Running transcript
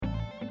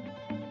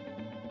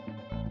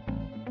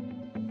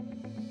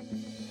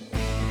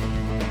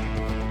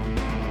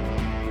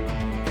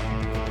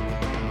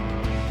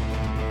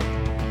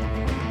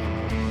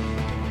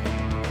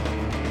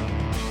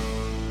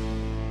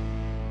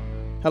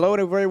Hello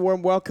and a very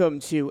warm welcome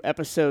to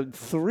episode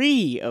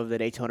 3 of the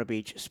Daytona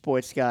Beach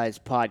Sports Guys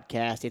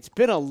podcast. It's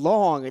been a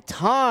long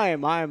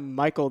time. I'm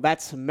Michael,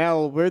 that's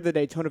Mel. We're the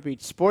Daytona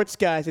Beach Sports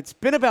Guys. It's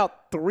been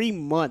about 3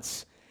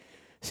 months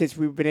since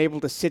we've been able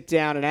to sit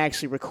down and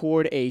actually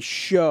record a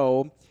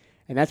show,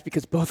 and that's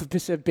because both of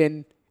us have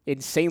been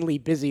insanely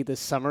busy this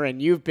summer,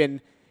 and you've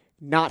been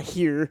not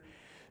here.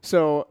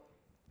 So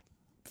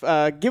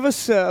give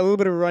us a little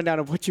bit of a rundown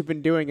of what you've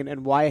been doing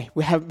and why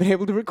we haven't been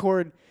able to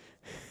record.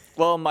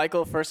 Well,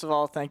 Michael, first of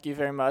all, thank you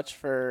very much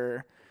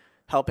for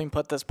helping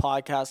put this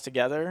podcast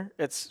together.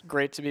 It's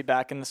great to be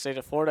back in the state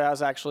of Florida. I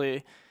was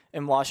actually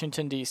in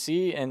Washington,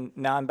 D.C., and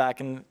now I'm back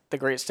in the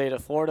great state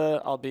of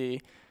Florida. I'll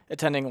be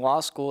attending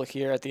law school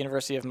here at the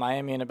University of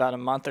Miami in about a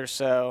month or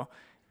so,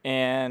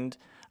 and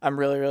I'm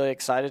really, really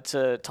excited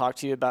to talk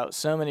to you about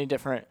so many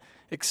different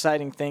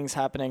exciting things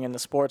happening in the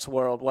sports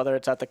world, whether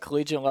it's at the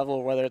collegiate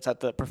level, whether it's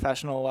at the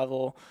professional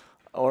level,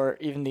 or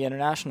even the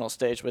international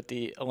stage with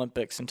the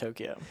Olympics in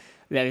Tokyo.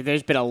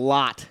 There's been a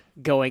lot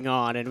going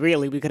on, and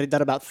really we could have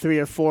done about 3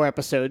 or 4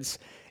 episodes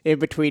in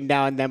between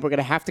now and then. We're going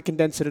to have to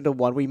condense it into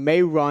one. We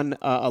may run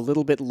a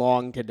little bit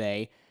long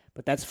today,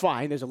 but that's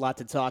fine. There's a lot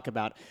to talk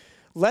about.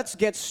 Let's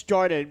get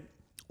started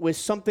with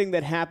something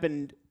that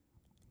happened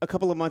a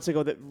couple of months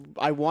ago that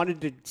I wanted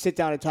to sit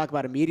down and talk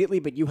about immediately,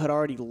 but you had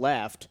already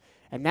left,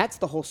 and that's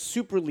the whole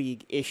Super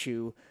League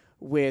issue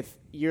with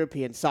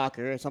European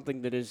soccer,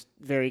 something that is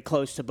very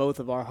close to both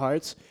of our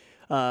hearts.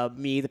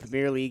 Me, the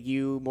Premier League,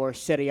 you, more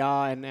Serie A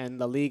and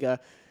La Liga.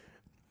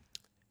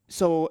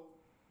 So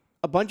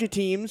a bunch of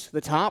teams, the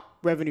top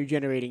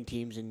revenue-generating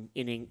teams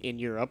in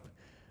Europe,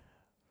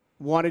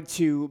 wanted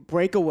to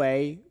break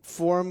away,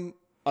 form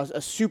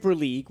a Super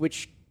League,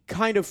 which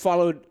kind of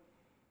followed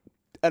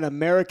an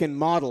American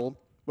model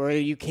where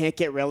you can't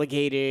get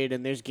relegated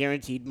and there's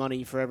guaranteed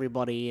money for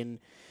everybody and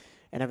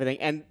everything.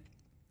 And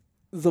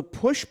the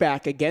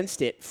pushback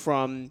against it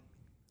from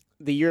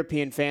the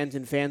European fans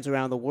and fans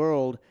around the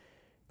world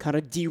kind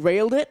of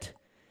derailed it.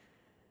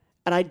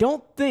 And I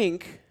don't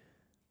think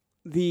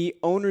the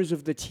owners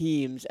of the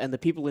teams and the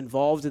people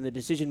involved in the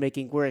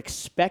decision-making were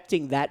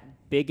expecting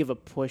that big of a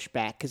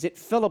pushback because it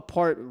fell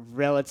apart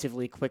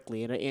relatively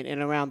quickly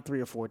in around 3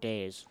 or 4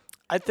 days.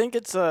 I think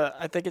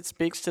it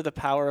speaks to the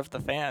power of the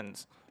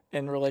fans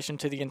in relation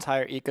to the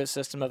entire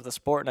ecosystem of the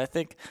sport. And I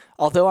think,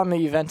 although I'm a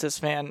Juventus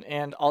fan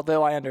and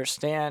although I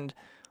understand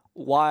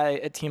why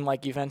a team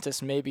like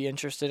Juventus may be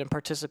interested in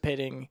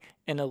participating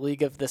in a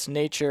league of this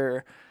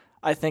nature,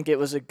 I think it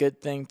was a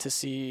good thing to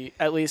see,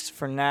 at least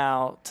for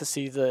now, to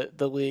see the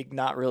league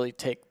not really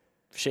take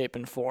shape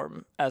and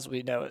form as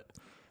we know it.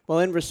 Well,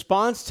 in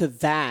response to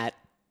that,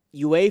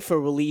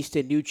 UEFA released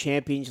a new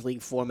Champions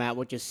League format,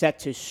 which is set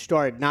to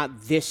start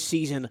not this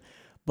season,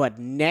 but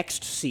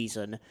next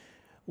season,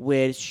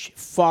 which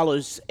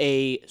follows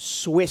a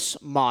Swiss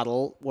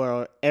model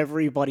where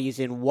everybody's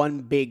in one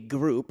big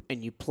group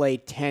and you play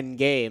 10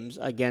 games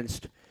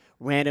against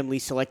randomly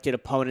selected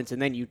opponents and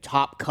then you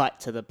top cut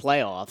to the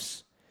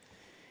playoffs.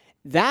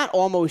 That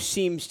almost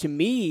seems to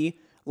me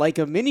like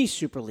a mini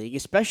Super League,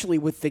 especially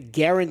with the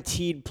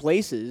guaranteed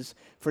places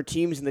for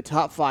teams in the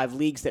top 5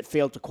 leagues that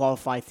failed to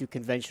qualify through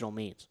conventional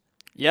means.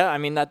 Yeah, I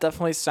mean, that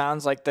definitely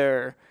sounds like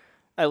they're,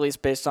 at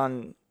least based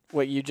on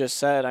what you just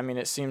said, I mean,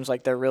 it seems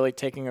like they're really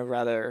taking a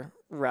rather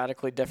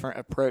radically different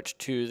approach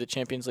to the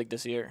Champions League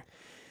this year.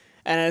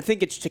 And I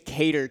think it's to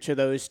cater to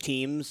those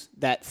teams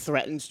that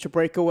threatens to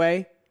break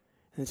away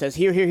and says,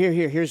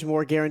 here's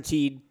more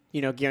guaranteed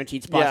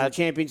spots in the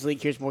Champions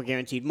League, here's more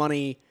guaranteed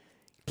money,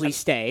 please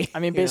stay. I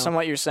mean, based on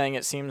what you're saying,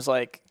 it seems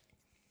like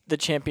the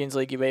Champions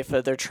League,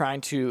 UEFA, they're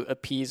trying to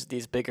appease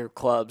these bigger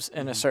clubs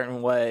in a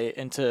certain way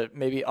and to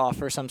maybe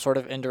offer some sort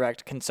of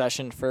indirect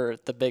concession for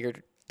the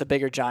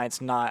bigger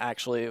giants not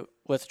actually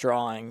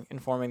withdrawing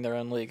and forming their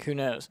own league. Who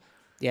knows?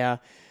 Yeah.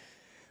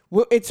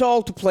 Well, it's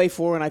all to play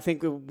for, and I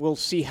think we'll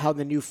see how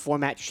the new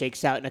format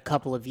shakes out in a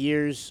couple of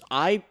years.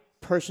 I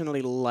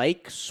personally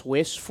like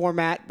Swiss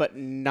format, but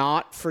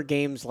not for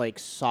games like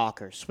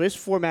soccer. Swiss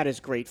format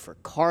is great for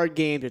card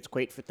games. It's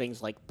great for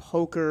things like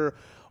poker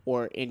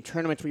or in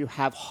tournaments where you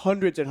have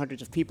hundreds and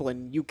hundreds of people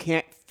and you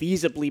can't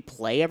feasibly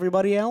play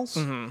everybody else.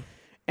 Mm-hmm.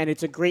 And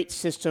it's a great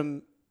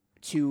system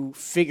to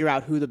figure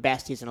out who the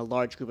best is in a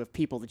large group of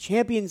people. The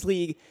Champions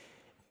League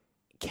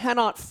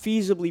cannot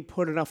feasibly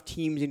put enough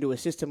teams into a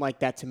system like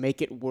that to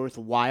make it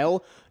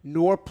worthwhile,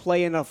 nor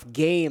play enough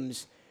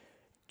games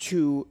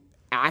to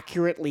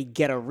accurately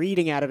get a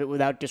reading out of it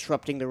without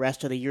disrupting the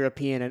rest of the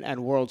European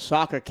and world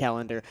soccer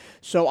calendar.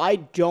 So I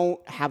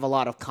don't have a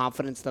lot of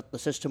confidence that the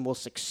system will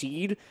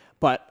succeed,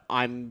 but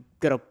I'm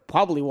going to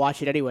probably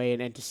watch it anyway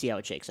and to see how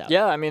it shakes out.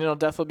 Yeah, I mean, it'll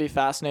definitely be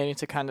fascinating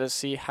to kind of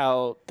see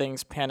how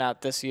things pan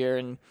out this year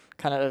and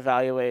kind of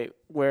evaluate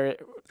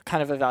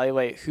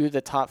who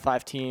the top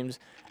 5 teams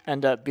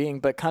end up being.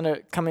 But kind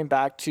of coming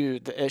back to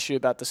the issue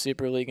about the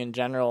Super League in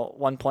general,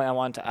 one point I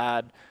wanted to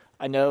add,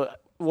 I know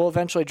we'll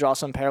eventually draw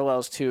some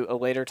parallels to a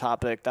later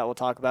topic that we'll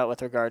talk about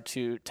with regard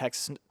to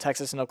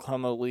Texas and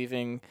Oklahoma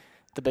leaving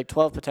the Big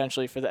 12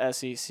 potentially for the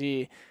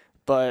SEC.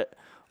 But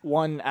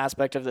one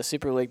aspect of the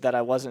Super League that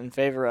I wasn't in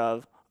favor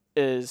of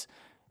is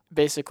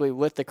basically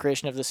with the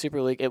creation of the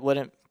Super League, it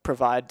wouldn't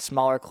provide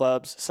smaller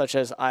clubs such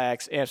as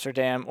Ajax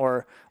Amsterdam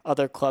or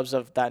other clubs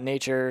of that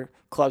nature,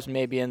 clubs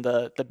maybe in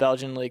the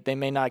Belgian league. They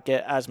may not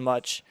get as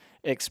much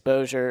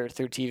exposure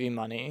through TV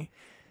money.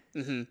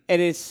 Mm-hmm.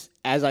 And it's,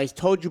 as I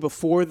told you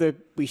before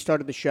we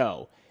started the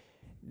show,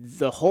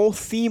 the whole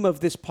theme of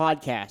this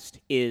podcast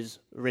is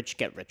rich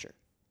get richer.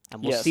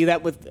 And we'll see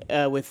that with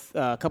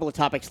a couple of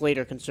topics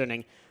later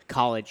concerning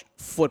college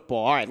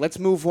football. All right, let's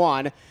move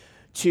on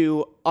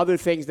to other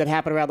things that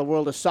happen around the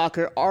world of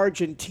soccer.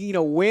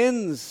 Argentina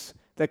wins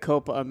the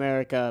Copa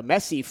America.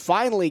 Messi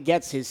finally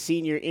gets his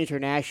senior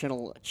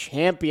international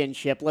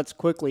championship. Let's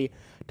quickly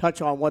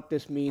touch on what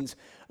this means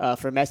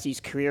for Messi's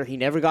career. He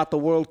never got the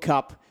World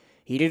Cup.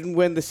 He didn't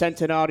win the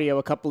Centenario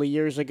a couple of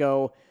years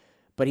ago,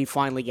 but he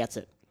finally gets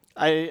it.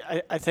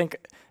 I think,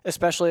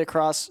 especially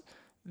across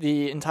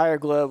the entire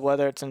globe,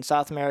 whether it's in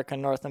South America,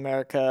 North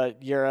America,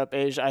 Europe,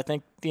 Asia, I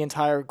think the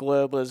entire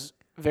globe was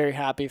very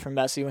happy for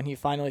Messi when he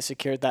finally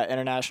secured that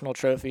international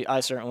trophy. I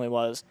certainly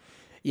was.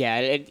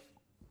 Yeah,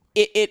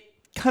 it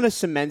kind of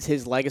cements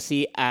his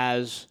legacy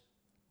as,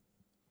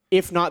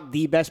 if not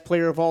the best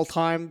player of all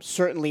time,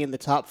 certainly in the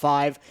top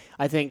 5.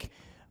 I think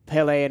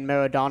Pele and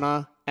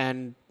Maradona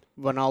and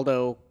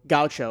Ronaldo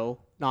Gaucho,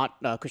 not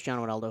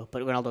Cristiano Ronaldo,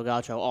 but Ronaldo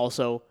Gaucho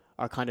also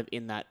are kind of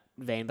in that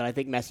vein. But I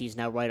think Messi's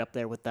now right up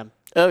there with them.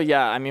 Oh,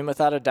 yeah. I mean,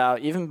 without a doubt,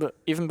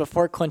 even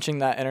before clinching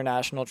that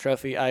international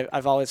trophy,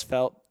 I've always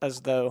felt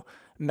as though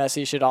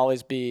Messi should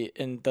always be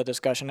in the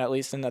discussion, at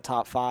least in the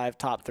top 5,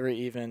 top 3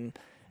 even.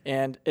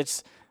 And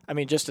it's, I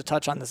mean, just to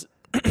touch on this,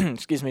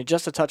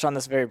 just to touch on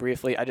this very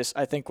briefly,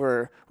 I think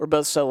we're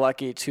both so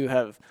lucky to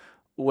have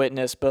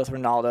witnessed both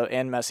Ronaldo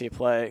and Messi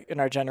play.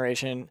 In our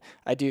generation,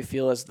 I do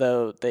feel as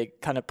though they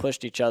kind of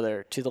pushed each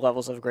other to the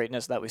levels of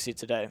greatness that we see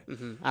today.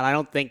 Mm-hmm. And I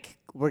don't think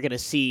we're going to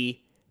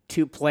see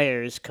two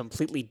players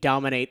completely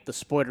dominate the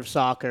sport of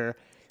soccer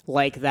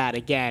like that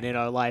again in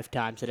our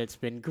lifetimes, and it's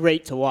been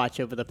great to watch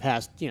over the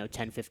past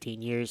 10,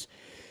 15 years.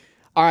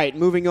 All right,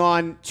 moving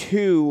on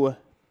to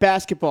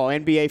basketball,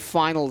 NBA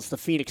Finals, the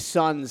Phoenix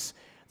Suns,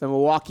 the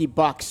Milwaukee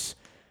Bucks.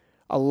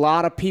 A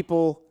lot of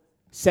people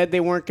said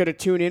they weren't going to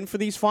tune in for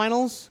these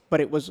finals,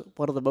 but it was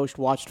one of the most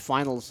watched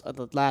finals of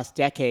the last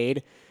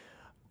decade.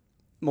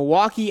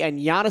 Milwaukee and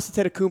Giannis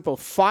Antetokounmpo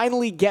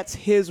finally gets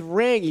his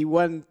ring. He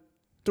won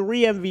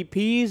 3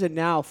 MVPs and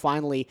now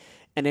finally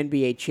an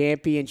NBA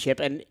championship.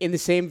 And in the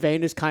same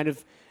vein as kind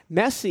of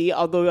Messi,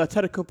 although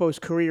Antetokounmpo's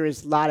career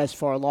is not as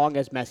far along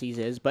as Messi's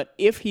is, but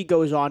if he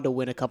goes on to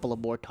win a couple of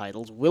more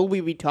titles, will we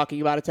be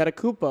talking about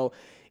Antetokounmpo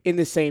in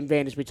the same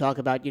vein as we talk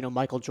about,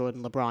 Michael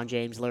Jordan, LeBron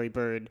James, Larry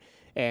Bird,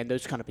 and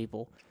those kind of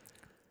people?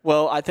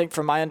 Well, I think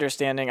from my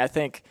understanding, I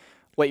think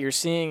what you're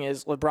seeing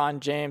is LeBron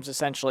James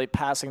essentially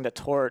passing the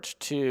torch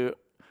to,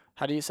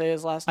 how do you say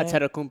his last name?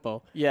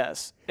 Antetokounmpo.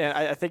 Yes. And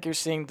I think you're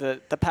seeing the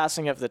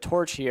passing of the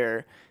torch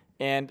here.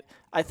 And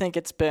I think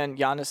it's been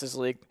Giannis's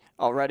league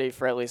already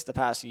for at least the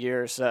past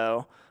year or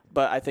so.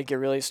 But I think you're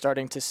really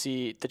starting to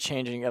see the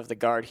changing of the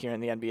guard here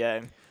in the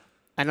NBA.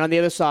 And on the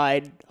other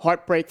side,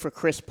 heartbreak for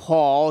Chris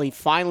Paul. He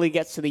finally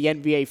gets to the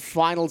NBA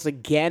Finals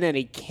again, and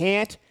he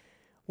can't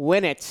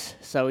win it.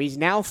 So he's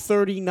now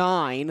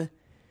 39.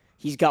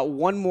 He's got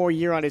one more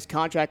year on his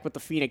contract with the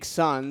Phoenix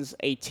Suns,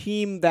 a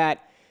team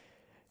that,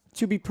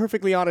 to be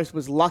perfectly honest,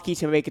 was lucky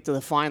to make it to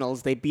the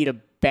finals. They beat a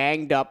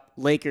banged-up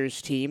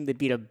Lakers team. They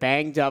beat a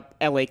banged-up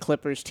LA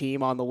Clippers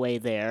team on the way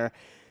there.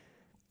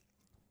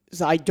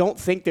 So I don't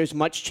think there's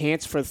much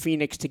chance for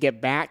Phoenix to get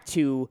back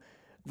to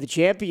the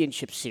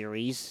championship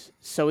series.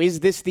 So is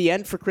this the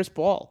end for Chris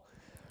Paul?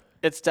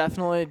 It's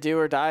definitely do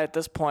or die at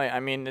this point. I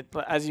mean,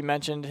 as you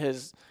mentioned,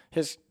 his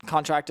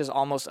contract is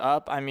almost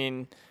up. I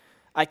mean,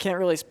 I can't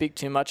really speak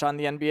too much on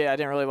the NBA. I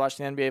didn't really watch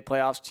the NBA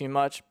playoffs too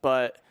much,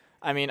 but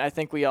I mean, I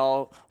think we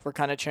all were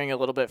kind of cheering a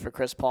little bit for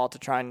Chris Paul to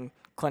try and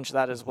clinch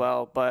that as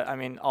well. But I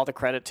mean, all the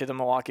credit to the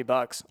Milwaukee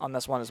Bucks on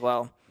this one as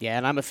well. Yeah,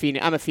 and I'm a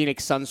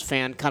Phoenix Suns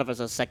fan, kind of as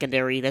a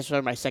secondary. That's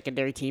my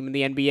secondary team in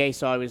the NBA,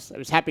 so I was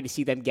happy to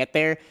see them get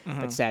there,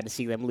 but sad to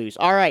see them lose.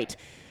 All right,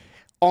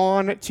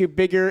 on to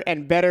bigger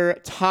and better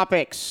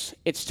topics.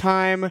 It's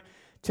time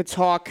to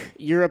talk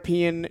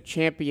European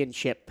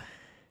Championship.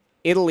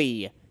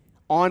 Italy,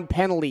 on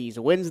penalties,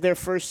 wins their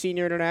first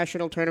senior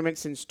international tournament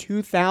since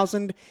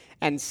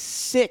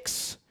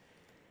 2006.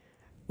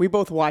 We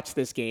both watched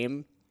this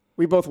game.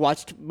 We both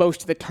watched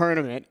most of the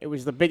tournament. It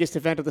was the biggest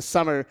event of the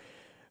summer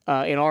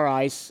in our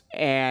eyes,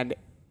 and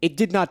it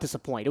did not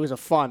disappoint. It was a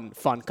fun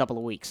couple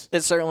of weeks.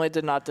 It certainly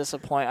did not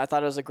disappoint. I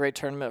thought it was a great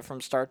tournament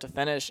from start to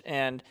finish,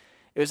 and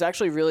it was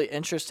actually really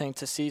interesting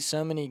to see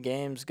so many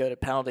games go to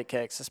penalty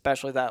kicks,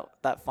 especially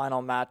that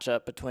final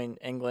matchup between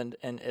England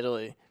and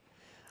Italy.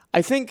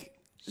 I think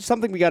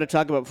something we got to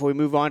talk about before we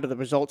move on to the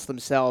results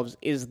themselves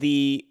is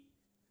the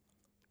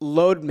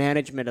load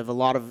management of a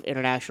lot of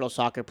international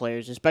soccer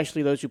players,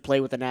 especially those who play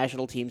with the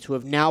national teams, who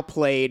have now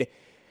played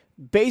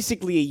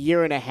basically a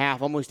year and a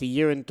half, almost a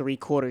year and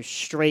 3/4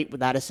 straight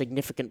without a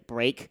significant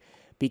break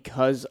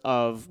because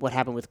of what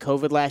happened with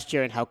COVID last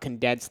year and how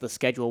condensed the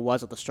schedule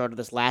was at the start of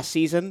this last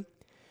season.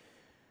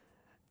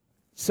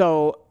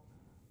 So,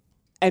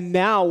 and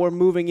now we're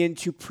moving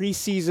into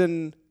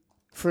preseason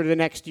for the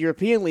next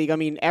European League. I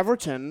mean,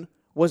 Everton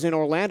was in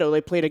Orlando.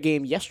 They played a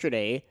game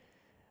yesterday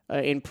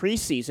in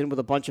preseason with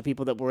a bunch of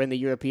people that were in the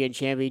European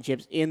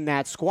Championships in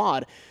that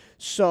squad.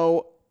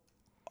 So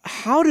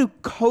how do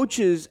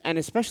coaches and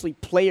especially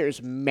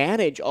players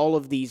manage all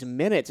of these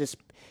minutes,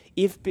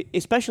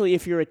 especially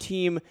if you're a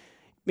team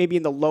maybe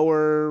in the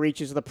lower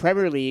reaches of the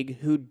Premier League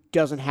who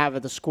doesn't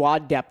have the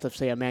squad depth of,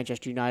 say, a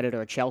Manchester United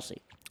or a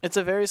Chelsea? It's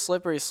a very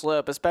slippery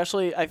slope,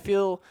 especially I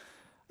feel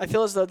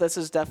as though this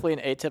is definitely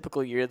an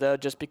atypical year, though,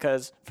 just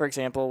because, for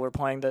example, we're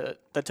playing the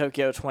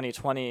Tokyo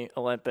 2020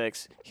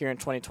 Olympics here in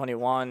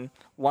 2021.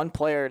 One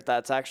player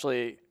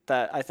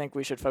that I think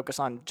we should focus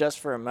on just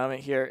for a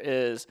moment here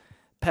is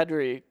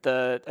Pedri,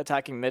 the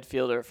attacking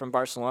midfielder from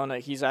Barcelona.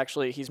 He's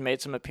made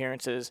some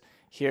appearances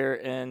here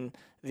in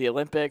the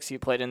Olympics. He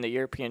played in the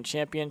European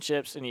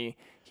Championships, and he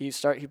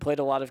played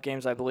a lot of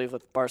games, I believe,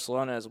 with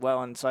Barcelona as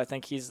well. And so I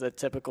think he's the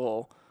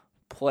typical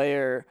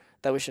player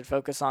that we should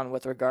focus on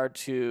with regard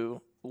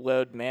to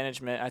load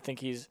management. I think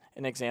he's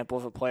an example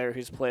of a player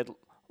who's played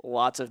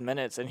lots of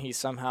minutes, and he's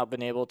somehow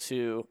been able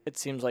to, it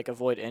seems like,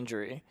 avoid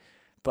injury.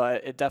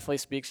 But it definitely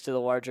speaks to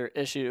the larger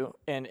issue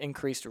and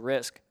increased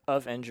risk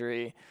of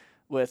injury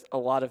with a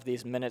lot of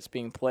these minutes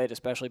being played,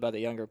 especially by the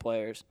younger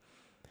players.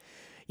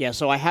 Yeah,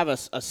 so I have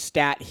a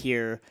stat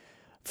here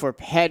for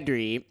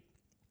Pedri.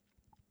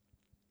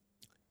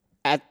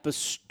 At the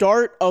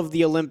start of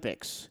the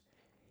Olympics,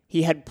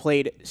 he had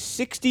played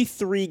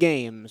 63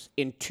 games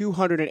in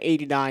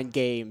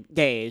 289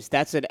 days.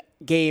 That's a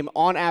game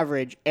on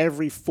average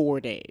every 4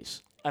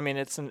 days. I mean,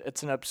 it's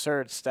an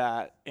absurd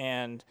stat,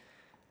 and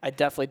I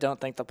definitely don't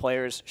think the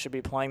players should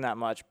be playing that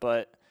much,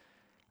 but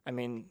I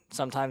mean,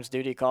 sometimes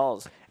duty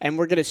calls. And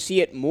we're going to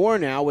see it more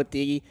now with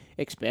the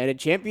expanded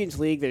Champions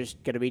League. There's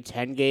going to be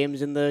 10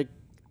 games in the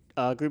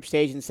group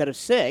stage instead of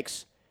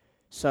 6.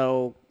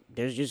 So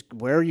there's just,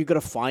 where are you going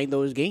to find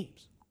those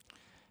games?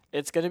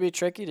 It's going to be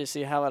tricky to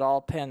see how it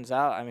all pans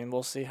out. I mean,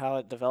 we'll see how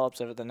it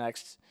develops over the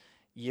next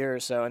year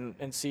or so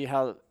and see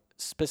how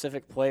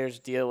specific players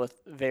deal with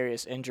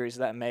various injuries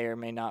that may or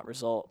may not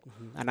result.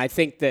 Mm-hmm. And I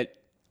think that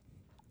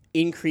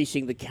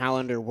increasing the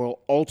calendar will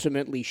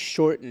ultimately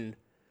shorten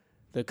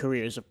the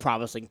careers of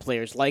promising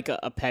players like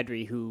a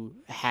Pedri who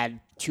had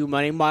too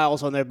many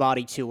miles on their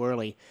body too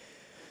early.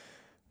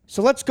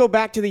 So let's go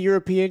back to the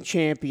European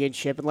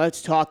Championship and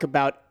let's talk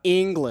about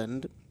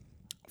England.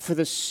 For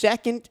the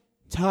second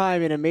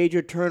time in a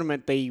major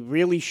tournament, they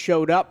really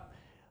showed up.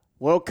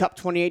 World Cup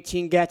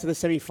 2018 got to the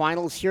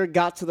semifinals. Here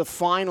got to the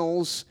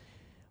finals.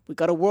 We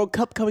got a World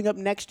Cup coming up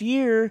next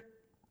year.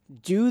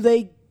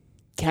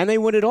 Can they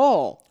win it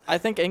all? I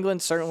think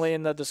England's certainly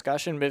in the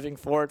discussion moving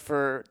forward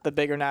for the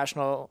bigger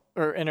national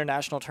or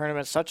international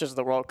tournaments such as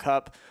the World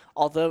Cup.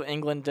 Although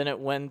England didn't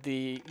win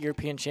the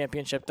European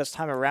Championship this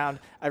time around,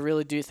 I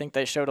really do think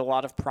they showed a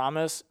lot of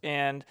promise.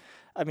 And,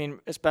 I mean,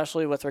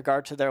 especially with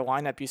regard to their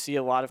lineup, you see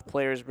a lot of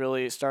players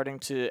really starting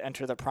to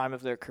enter the prime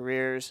of their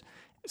careers,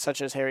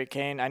 such as Harry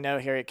Kane. I know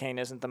Harry Kane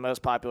isn't the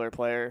most popular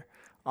player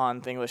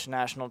on the English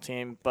national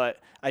team, but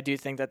I do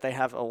think that they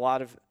have a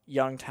lot of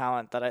young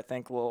talent that I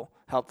think will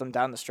help them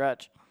down the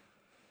stretch.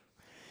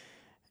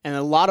 And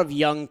a lot of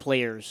young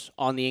players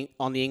on the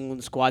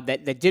England squad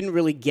that didn't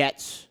really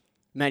get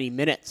many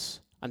minutes.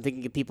 I'm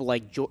thinking of people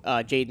like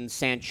Jadon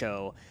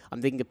Sancho.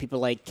 I'm thinking of people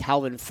like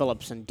Calvin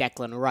Phillips and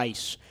Declan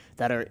Rice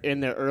that are in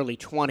their early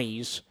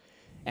 20s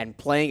and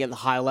playing at the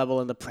high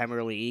level in the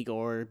Premier League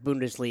or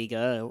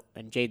Bundesliga.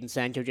 And Jadon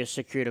Sancho just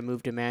secured a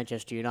move to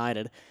Manchester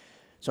United,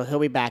 so he'll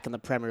be back in the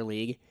Premier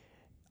League.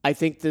 I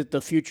think that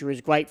the future is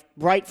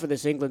bright for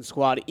this England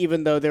squad,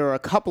 even though there are a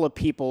couple of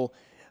people,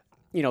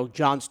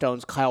 John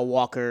Stones, Kyle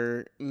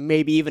Walker,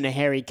 maybe even a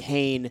Harry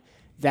Kane,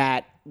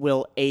 that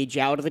will age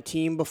out of the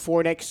team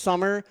before next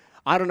summer.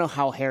 I don't know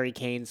how Harry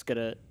Kane's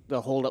going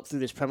to hold up through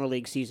this Premier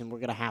League season. We're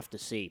going to have to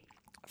see.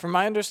 From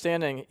my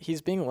understanding,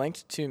 he's being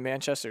linked to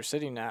Manchester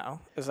City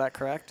now. Is that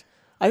correct?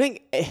 I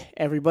think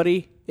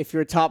everybody, if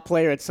you're a top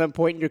player at some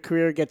point in your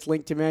career, gets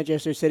linked to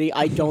Manchester City.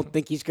 I don't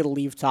think he's going to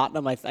leave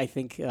Tottenham. I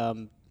think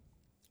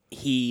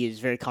he is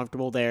very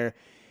comfortable there,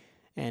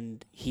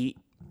 and he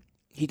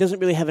doesn't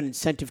really have an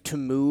incentive to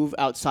move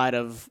outside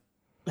of,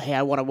 hey,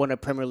 I want to win a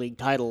Premier League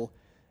title,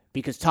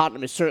 because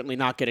Tottenham is certainly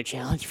not going to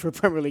challenge for a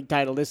Premier League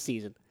title this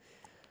season.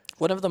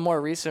 One of the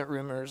more recent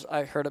rumors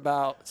I heard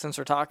about, since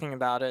we're talking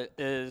about it,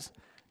 is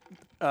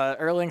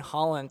Erling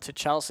Haaland to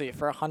Chelsea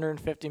for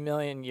 150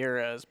 million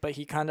euros. But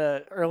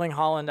Erling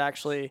Haaland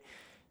actually,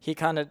 he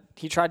tried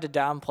to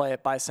downplay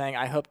it by saying,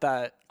 I hope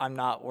that I'm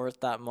not worth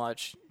that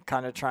much,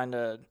 kind of trying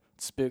to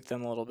spook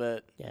them a little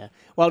bit. Yeah.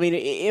 Well, I mean,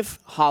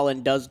 if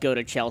Haaland does go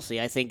to Chelsea,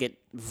 I think it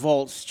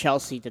vaults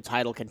Chelsea to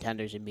title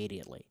contenders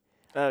immediately.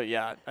 Oh,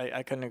 yeah.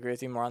 I couldn't agree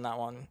with you more on that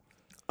one.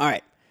 All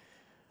right.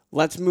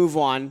 Let's move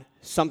on.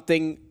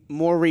 Something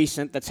more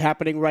recent that's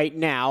happening right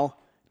now.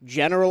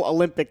 General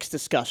Olympics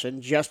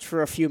discussion, just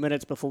for a few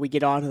minutes before we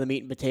get on to the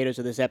meat and potatoes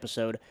of this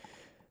episode.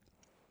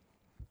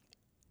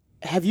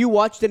 Have you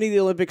watched any of the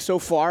Olympics so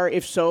far?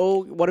 If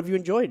so, what have you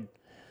enjoyed?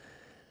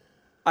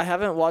 I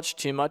haven't watched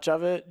too much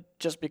of it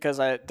just because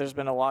there's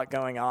been a lot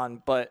going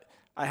on, but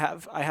I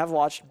have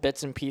watched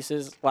bits and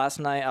pieces. Last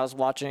night I was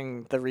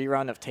watching the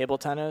rerun of table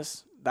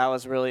tennis. That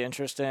was really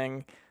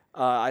interesting.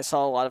 I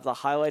saw a lot of the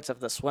highlights of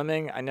the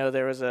swimming. I know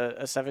there was a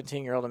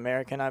 17-year-old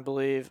American, I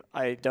believe.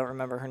 I don't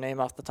remember her name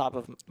off the top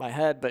of my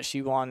head, but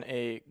she won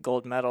a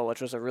gold medal,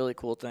 which was a really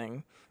cool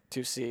thing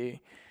to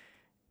see.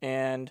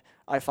 And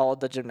I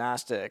followed the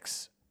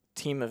gymnastics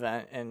team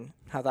event and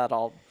how that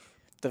all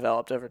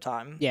developed over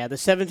time. Yeah, the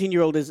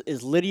 17-year-old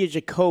is Lydia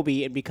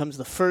Jacoby and becomes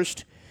the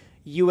first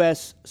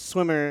U.S.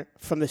 swimmer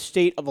from the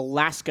state of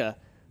Alaska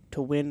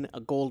to win a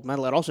gold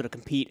medal and also to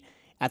compete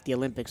at the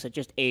Olympics at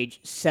just age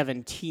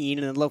 17.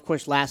 And then, of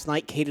course, last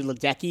night, Katie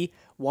Ledecky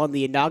won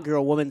the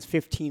inaugural women's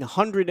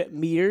 1,500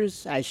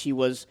 meters, as she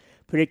was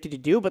predicted to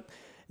do. But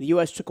the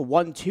U.S. took a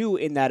 1-2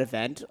 in that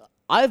event.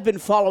 I've been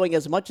following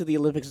as much of the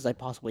Olympics as I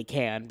possibly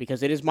can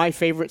because it is my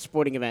favorite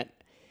sporting event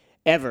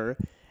ever.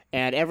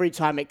 And every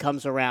time it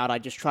comes around, I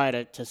just try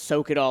to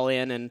soak it all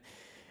in. And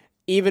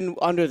even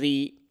under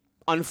the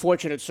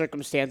unfortunate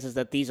circumstances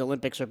that these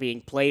Olympics are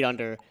being played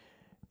under,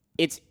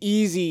 it's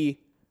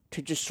easy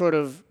to just sort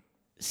of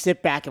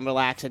sit back and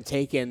relax and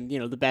take in,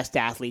 the best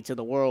athletes in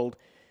the world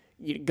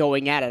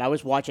going at it. I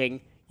was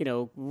watching,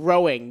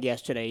 rowing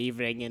yesterday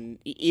evening, and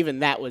even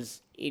that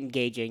was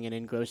engaging and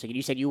engrossing. And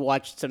you said you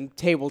watched some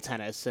table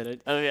tennis.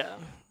 And Oh, yeah.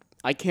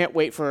 I can't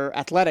wait for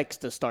athletics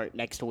to start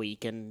next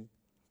week and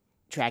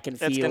track and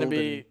field. It's going to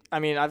be,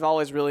 I've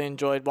always really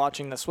enjoyed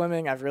watching the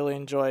swimming. I've really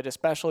enjoyed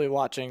especially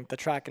watching the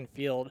track and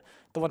field,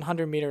 the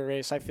 100-meter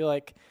race. I feel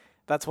like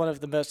that's one of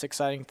the most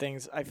exciting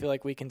things I feel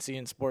like we can see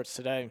in sports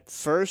today.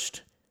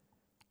 First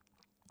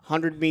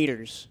 100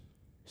 meters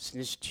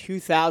since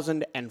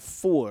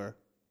 2004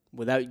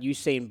 without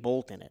Usain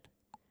Bolt in it.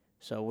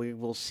 So we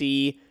will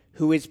see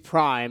who is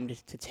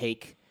primed to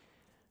take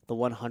the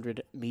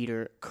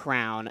 100-meter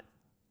crown.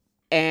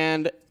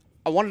 And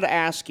I wanted to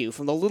ask you,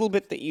 from the little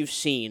bit that you've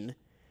seen,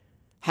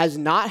 has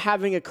not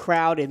having a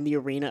crowd in the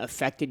arena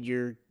affected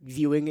your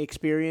viewing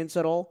experience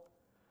at all?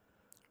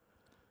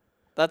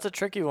 That's a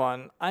tricky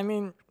one.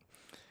 Being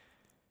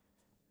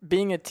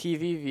a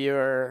TV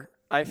viewer,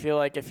 I feel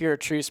like if you're a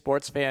true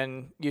sports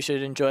fan, you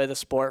should enjoy the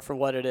sport for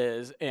what it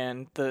is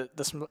and the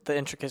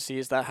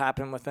intricacies that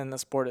happen within the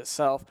sport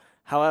itself.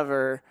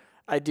 However,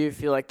 I do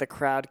feel like the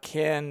crowd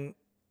can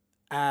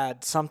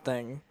add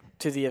something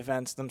to the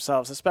events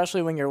themselves,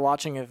 especially when you're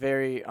watching a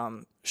very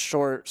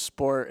short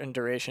sport in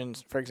duration.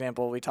 For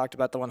example, we talked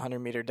about the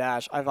 100-meter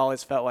dash. I've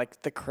always felt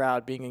like the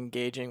crowd being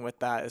engaging with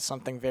that is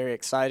something very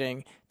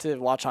exciting to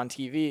watch on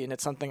TV, and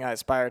it's something I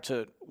aspire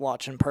to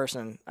watch in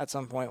person at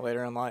some point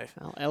later in life.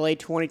 Well, LA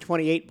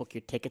 2028, book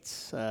your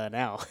tickets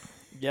now.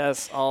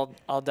 Yes, I'll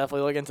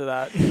definitely look into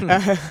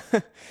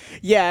that.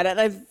 Yeah, and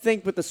I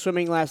think with the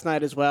swimming last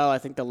night as well, I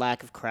think the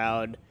lack of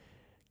crowd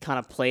kind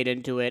of played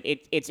into it.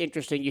 It's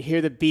interesting. You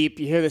hear the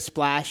beep, you hear the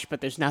splash, but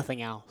there's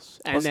nothing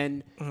else. And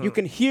then you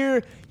can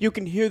hear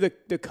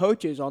the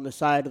coaches on the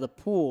side of the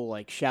pool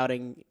like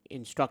shouting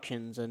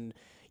instructions, and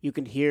you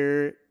can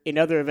hear in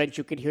other events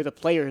you can hear the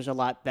players a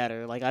lot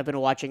better. Like I've been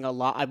watching a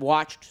lot.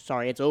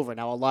 It's over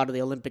now. A lot of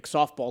the Olympic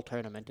softball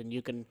tournament, and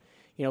you can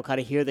kind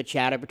of hear the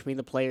chatter between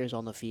the players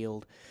on the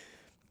field.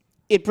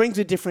 It brings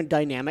a different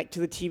dynamic to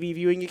the TV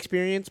viewing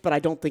experience, but I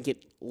don't think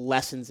it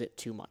lessens it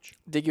too much.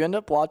 Did you end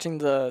up watching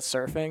the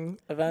surfing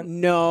event?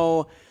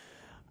 No.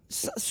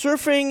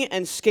 Surfing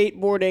and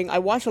skateboarding, I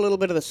watched a little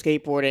bit of the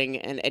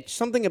skateboarding, and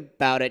something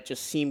about it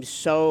just seemed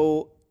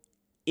so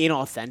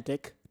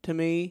inauthentic to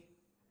me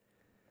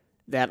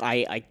that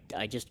I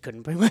just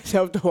couldn't bring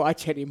myself to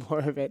watch any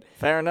more of it.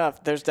 Fair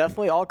enough. There's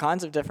definitely all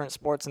kinds of different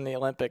sports in the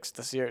Olympics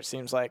this year, it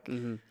seems like.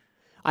 Mm-hmm.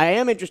 I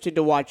am interested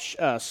to watch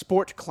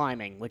sport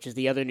climbing, which is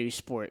the other new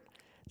sport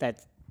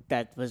that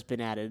has been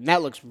added, and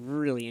that looks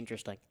really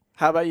interesting.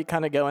 How about you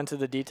kind of go into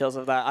the details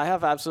of that? I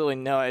have absolutely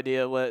no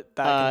idea what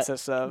that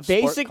consists of.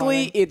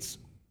 Basically, it's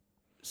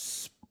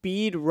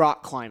speed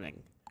rock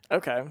climbing.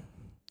 Okay.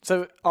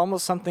 So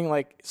almost something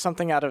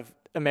out of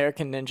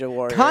American Ninja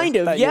Warrior. Kind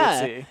of, that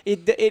yeah. You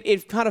would see.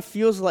 It kind of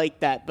feels like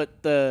that,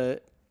 but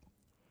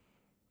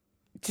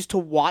just to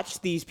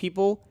watch these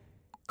people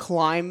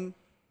climb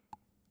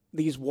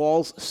these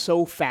walls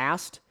so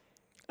fast.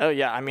 Oh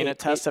yeah, a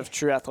test of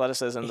true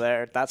athleticism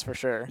there. That's for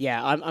sure.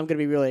 Yeah, I'm going to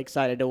be really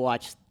excited to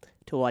watch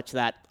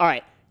that. All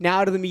right,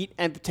 now to the meat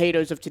and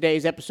potatoes of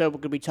today's episode. We're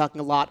going to be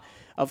talking a lot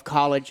of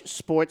college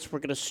sports. We're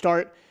going to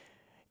start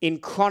in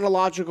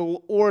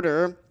chronological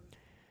order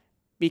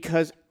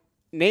because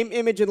name,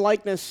 image, and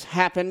likeness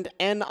happened.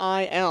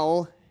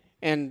 NIL,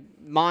 and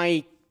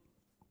my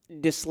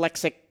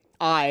dyslexic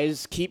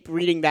eyes keep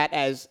reading that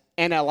as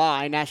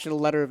NLI, National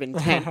Letter of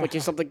Intent, which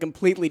is something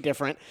completely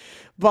different.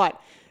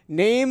 But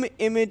name,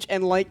 image,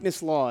 and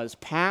likeness laws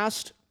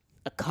passed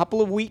a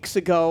couple of weeks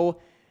ago,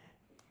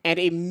 and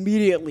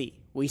immediately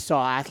we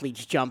saw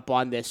athletes jump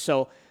on this.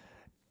 So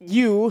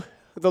you,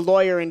 the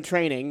lawyer in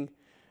training,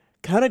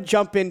 kind of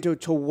jump into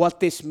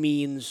what this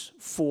means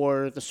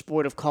for the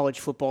sport of college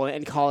football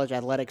and college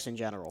athletics in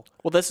general.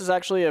 Well, this is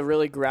actually a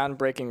really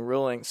groundbreaking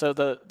ruling. So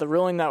the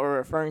ruling that we're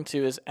referring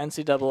to is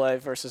NCAA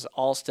versus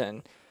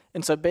Alston.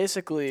 And so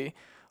basically,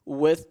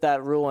 with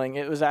that ruling,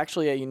 it was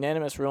actually a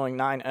unanimous ruling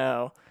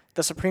 9-0.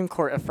 The Supreme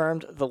Court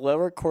affirmed the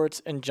lower court's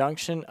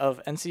injunction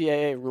of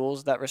NCAA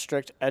rules that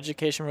restrict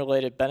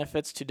education-related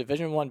benefits to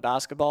Division I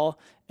basketball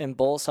and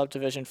bowl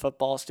subdivision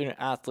football student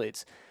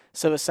athletes.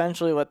 So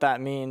essentially what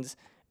that means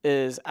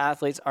is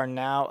athletes are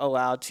now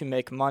allowed to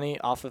make money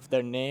off of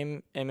their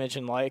name, image,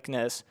 and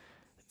likeness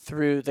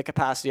through the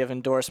capacity of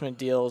endorsement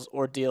deals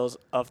or deals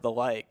of the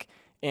like.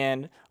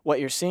 And what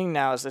you're seeing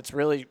now is it's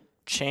really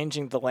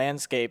changing the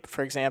landscape.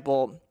 For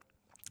example,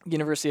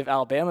 University of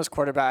Alabama's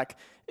quarterback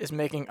is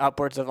making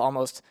upwards of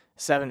almost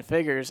 7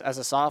 figures as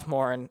a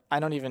sophomore, and I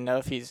don't even know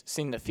if he's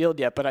seen the field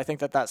yet, but I think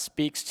that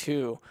speaks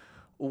to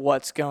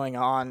what's going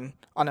on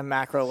a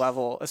macro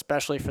level,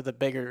 especially for the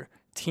bigger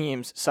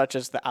teams such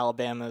as the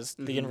Alabamas,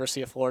 the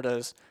University of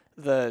Florida's,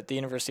 the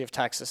University of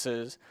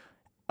Texas's,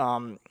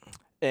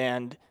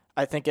 and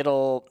I think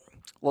we'll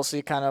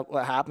see kind of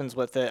what happens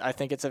with it. I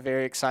think it's a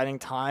very exciting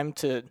time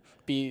to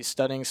be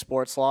studying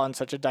sports law in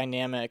such a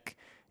dynamic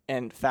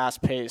and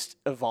fast-paced,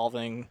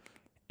 evolving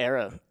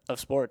era of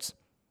sports.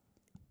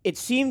 It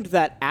seemed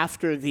that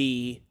after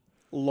the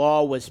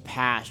law was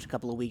passed a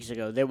couple of weeks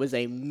ago, there was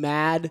a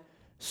mad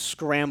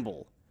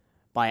scramble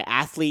by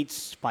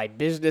athletes, by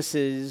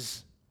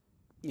businesses,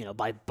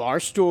 by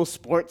Barstool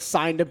Sports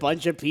signed a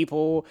bunch of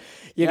people.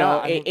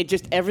 It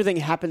just, everything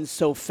happens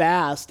so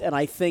fast, and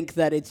I think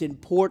that it's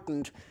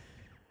important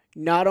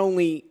not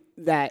only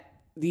that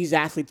these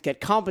athletes get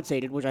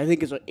compensated, which I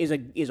think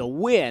is a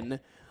win,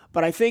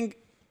 but I think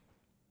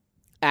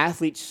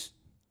athletes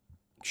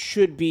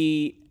should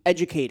be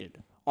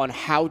educated on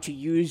how to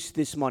use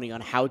this money, on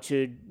how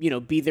to,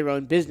 be their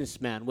own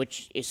businessman,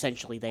 which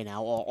essentially they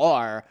now all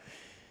are.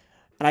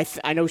 And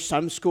I know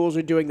some schools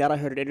are doing that. I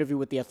heard an interview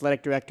with the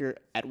athletic director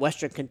at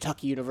Western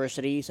Kentucky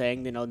University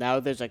saying, now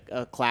there's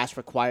a class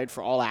required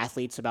for all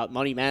athletes about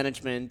money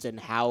management and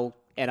how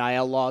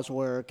NIL laws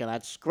work, and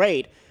that's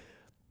great.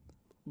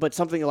 But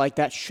something like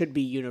that should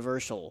be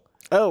universal.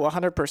 Oh,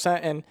 100%.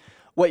 And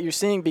what you're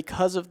seeing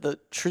because of the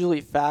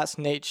truly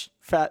fast-paced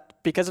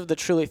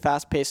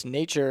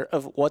nature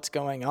of what's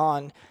going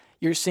on,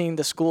 you're seeing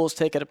the schools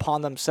take it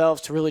upon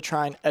themselves to really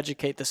try and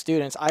educate the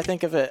students. I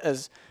think of it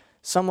as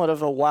somewhat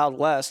of a Wild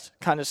West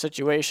kind of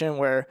situation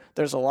where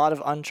there's a lot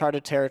of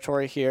uncharted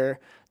territory here.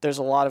 There's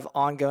a lot of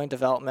ongoing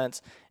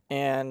developments,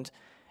 and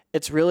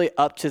it's really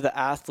up to the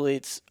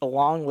athletes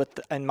along with,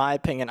 in my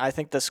opinion, I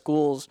think the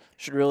schools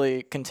should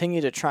really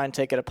continue to try and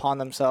take it upon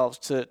themselves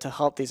to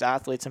help these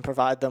athletes and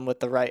provide them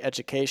with the right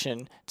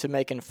education to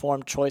make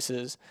informed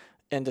choices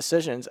and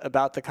decisions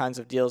about the kinds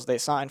of deals they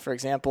sign. For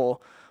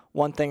example,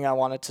 one thing I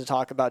wanted to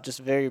talk about just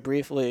very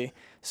briefly.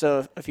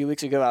 So a few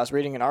weeks ago, I was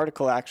reading an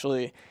article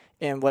actually,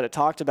 and what it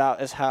talked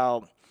about is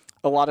how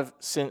a lot of,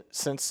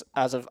 since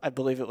as of, I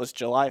believe it was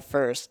July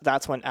 1st,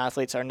 that's when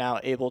athletes are now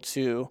able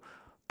to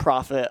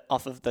profit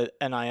off of the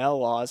NIL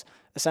laws.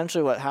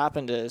 Essentially what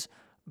happened is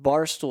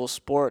Barstool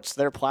Sports,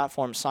 their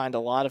platform, signed a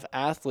lot of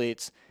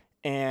athletes,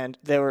 and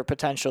there were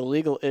potential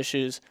legal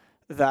issues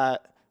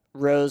that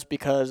rose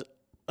because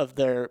of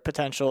their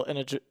potential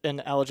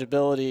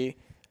ineligibility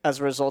as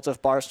a result of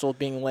Barstool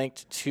being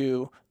linked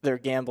to their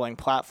gambling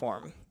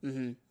platform.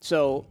 Mm-hmm.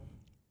 So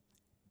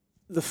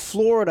the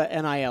Florida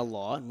NIL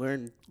law, and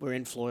we're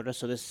in Florida,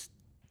 so this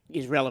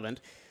is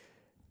relevant,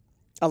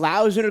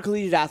 allows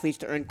intercollegiate athletes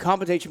to earn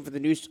compensation for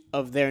the use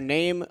of their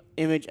name,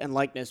 image, and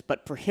likeness,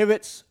 but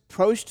prohibits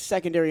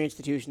post-secondary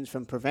institutions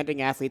from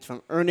preventing athletes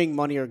from earning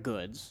money or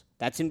goods.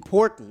 That's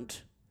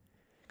important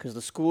because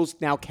the schools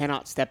now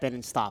cannot step in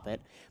and stop it,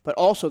 but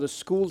also the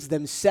schools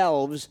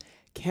themselves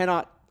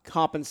cannot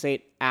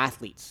compensate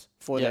athletes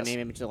for their name,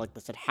 image, and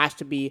likeness. It has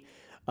to be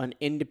an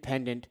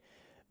independent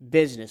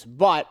business,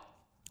 but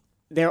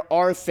there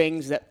are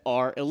things that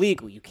are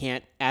illegal. You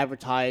can't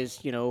advertise,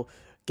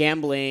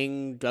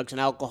 gambling, drugs and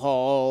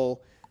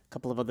alcohol, a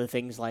couple of other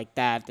things like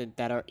that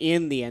are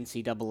in the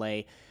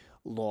NCAA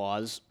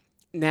laws.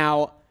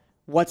 Now,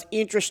 what's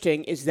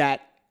interesting is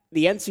that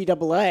the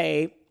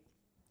NCAA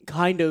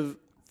kind of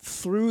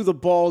threw the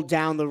ball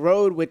down the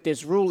road with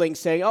this ruling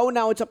saying, oh,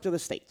 now it's up to the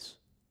states.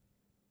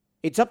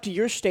 It's up to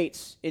your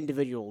state's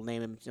individual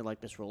name, image, and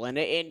likeness rule. And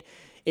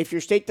if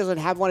your state doesn't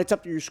have one, it's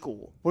up to your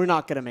school. We're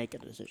not going to make a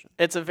decision.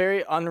 It's a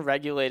very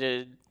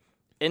unregulated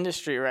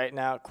industry right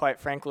now, quite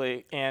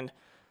frankly, and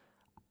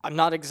I'm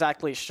not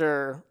exactly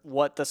sure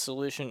what the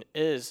solution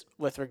is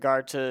with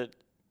regard to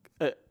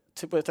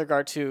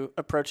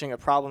approaching a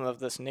problem of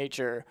this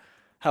nature.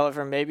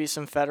 However, maybe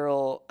some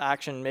federal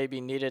action may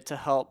be needed to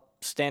help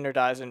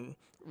standardize and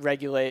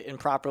regulate and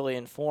properly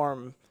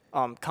inform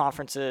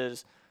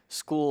conferences,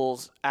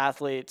 schools,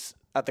 athletes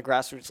at the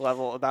grassroots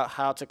level about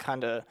how to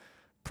kind of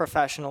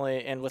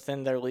professionally and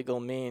within their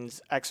legal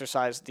means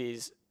exercise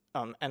these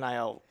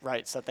NIL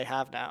rights that they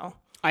have now.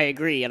 I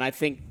agree, and I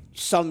think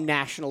some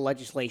national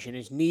legislation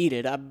is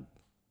needed.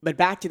 But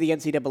back to the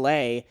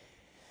NCAA,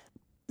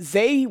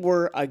 they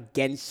were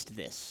against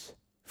this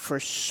for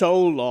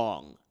so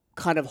long,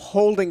 kind of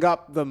holding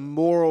up the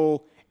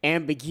moral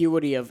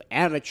ambiguity of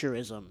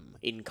amateurism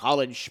in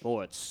college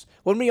sports,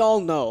 when we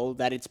all know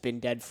that it's been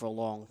dead for a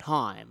long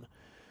time.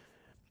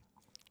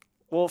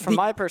 Well, from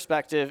my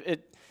perspective,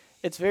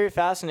 it's very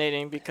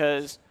fascinating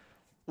because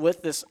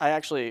with this, I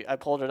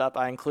pulled it up.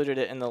 I included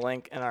it in the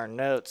link in our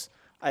notes.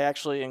 I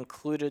actually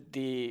included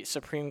the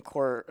Supreme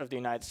Court of the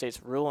United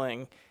States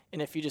ruling,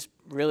 and if you just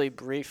really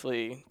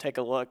briefly take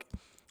a look,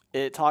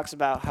 it talks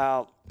about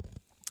how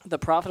the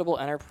profitable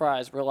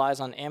enterprise relies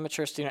on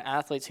amateur student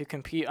athletes who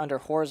compete under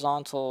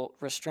horizontal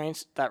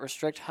restraints that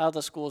restrict how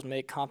the schools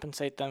may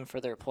compensate them for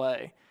their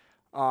play.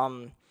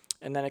 And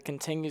then it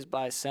continues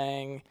by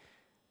saying,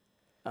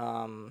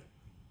 the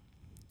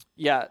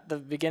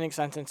beginning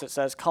sentence, it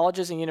says,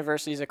 colleges and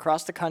universities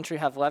across the country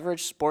have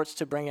leveraged sports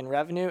to bring in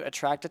revenue,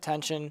 attract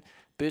attention,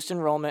 boost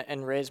enrollment,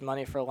 and raise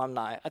money for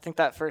alumni. I think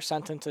that first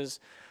sentence is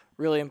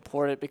really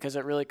important because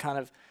it really kind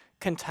of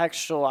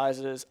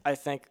contextualizes. I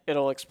think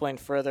it'll explain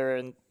further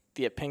in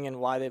the opinion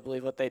why they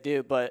believe what they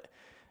do, but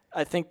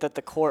I think that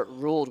the court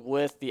ruled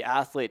with the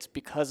athletes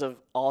because of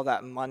all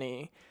that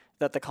money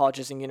that the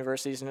colleges and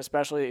universities, and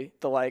especially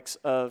the likes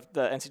of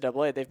the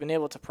NCAA, they've been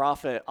able to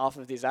profit off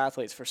of these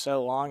athletes for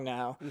so long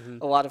now. Mm-hmm.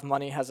 A lot of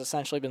money has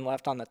essentially been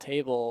left on the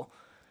table,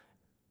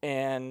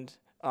 and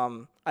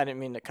I didn't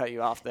mean to cut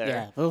you off there.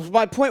 Yeah, well,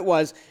 my point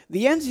was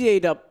the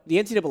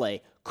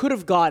NCAA could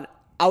have gone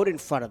out in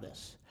front of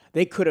this.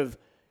 They could have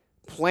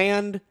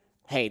planned,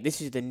 hey, this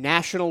is the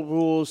national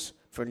rules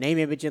for name,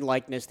 image, and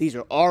likeness. These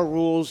are our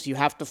rules. You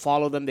have to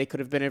follow them. They could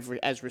have been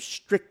as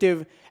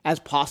restrictive as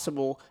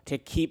possible to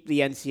keep the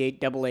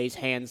NCAA's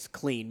hands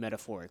clean,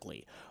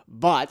 metaphorically.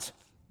 But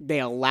they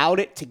allowed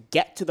it to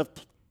get to the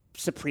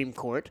Supreme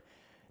Court.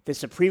 The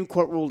Supreme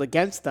Court ruled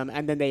against them,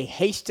 and then they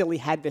hastily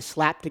had to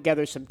slap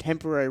together some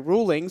temporary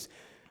rulings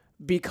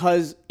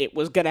because it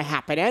was going to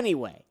happen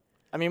anyway.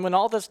 I mean, when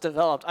all this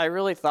developed, I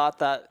really thought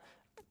that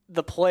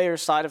the player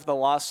side of the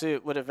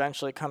lawsuit would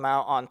eventually come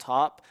out on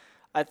top.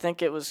 I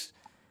think it was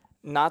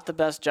not the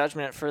best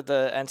judgment for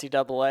the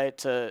NCAA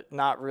to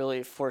not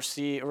really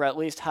foresee or at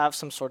least have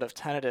some sort of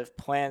tentative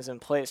plans in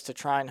place to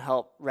try and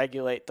help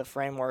regulate the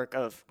framework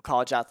of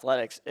college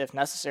athletics if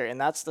necessary. And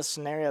that's the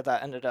scenario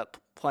that ended up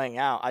playing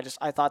out.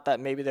 I thought that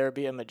maybe there would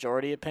be a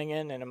majority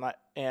opinion,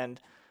 and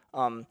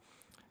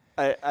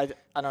I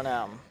don't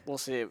know. We'll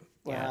see.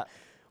 Yeah.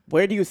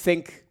 Where do you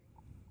think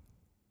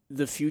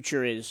the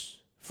future is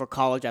for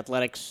college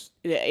athletics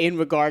in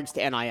regards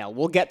to NIL?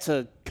 We'll get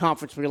to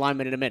conference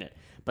realignment in a minute.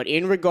 But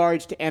in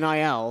regards to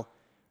NIL,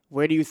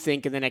 where do you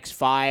think in the next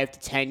 5 to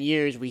 10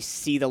 years we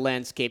see the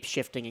landscape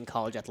shifting in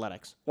college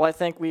athletics? Well, I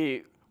think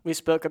we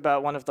spoke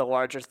about one of the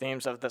larger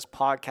themes of this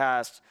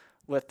podcast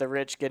with the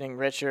rich getting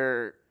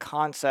richer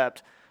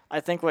concept.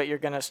 I think what you're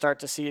going to start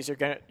to see is you're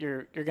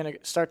going to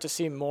start to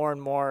see more and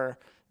more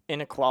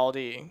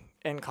inequality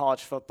in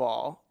college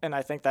football. And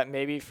I think that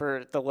maybe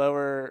for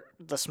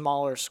the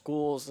smaller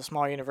schools, the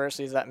smaller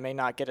universities that may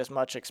not get as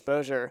much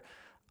exposure,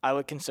 I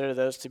would consider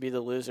those to be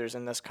the losers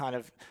in this kind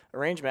of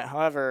arrangement.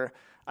 However,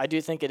 I do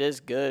think it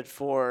is good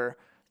for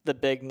the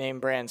big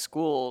name brand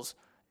schools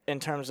in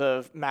terms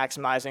of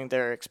maximizing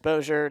their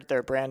exposure,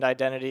 their brand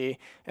identity,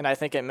 and I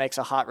think it makes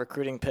a hot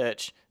recruiting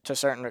pitch to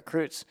certain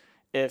recruits.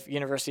 If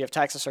University of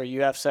Texas or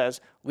UF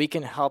says, we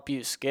can help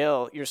you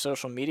scale your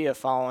social media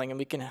following and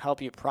we can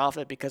help you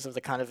profit because of the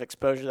kind of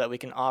exposure that we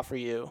can offer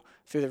you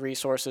through the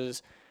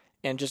resources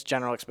and just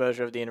general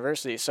exposure of the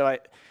university. So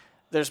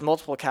there's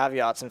multiple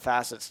caveats and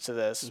facets to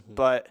this,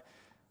 but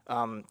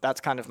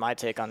that's kind of my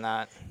take on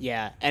that.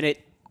 Yeah, and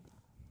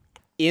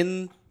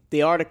in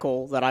the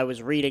article that I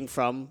was reading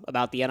from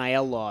about the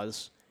NIL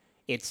laws,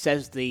 it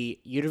says the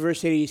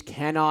universities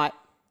cannot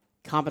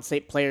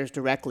compensate players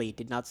directly. It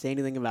did not say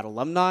anything about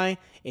alumni.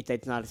 It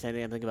did not say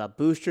anything about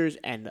boosters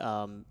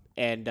and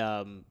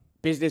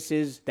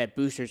businesses that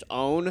boosters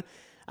own.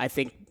 I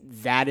think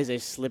that is a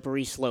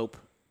slippery slope.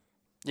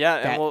 Yeah,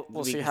 and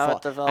we'll see how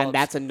it develops. And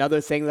that's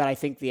another thing that I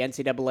think the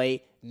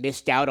NCAA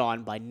missed out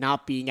on by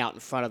not being out in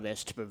front of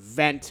this to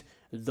prevent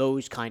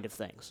those kind of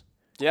things.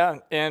 Yeah,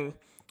 and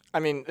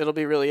I mean, it'll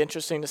be really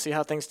interesting to see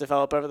how things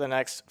develop over the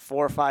next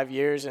 4 or 5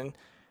 years. And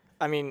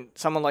I mean,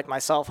 someone like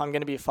myself, I'm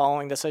going to be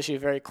following this issue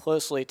very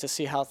closely to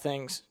see how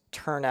things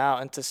turn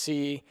out and to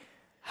see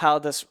how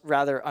this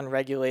rather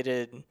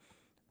unregulated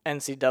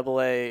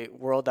NCAA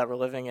world that we're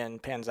living in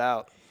pans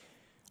out.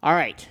 All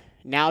right,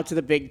 now to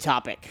the big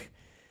topic.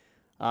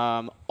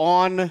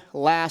 On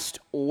last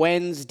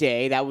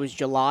Wednesday, that was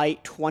July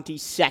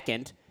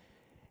 22nd,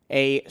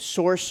 a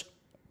source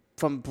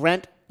from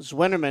Brent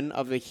Zwennerman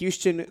of the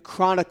Houston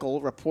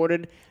Chronicle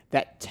reported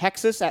that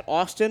Texas at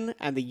Austin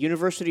and the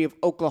University of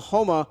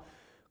Oklahoma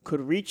could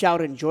reach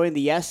out and join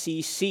the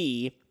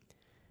SEC,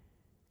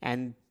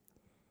 and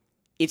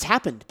it's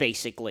happened,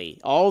 basically.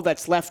 All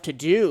that's left to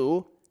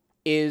do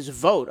is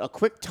vote. A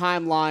quick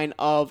timeline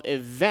of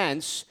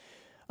events.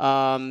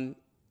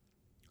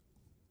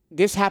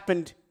 This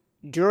happened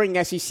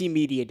during SEC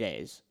Media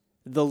Days.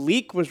 The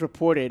leak was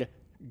reported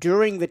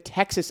during the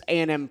Texas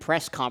A&M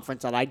press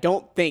conference, and I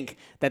don't think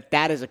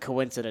that is a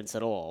coincidence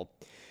at all.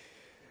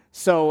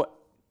 So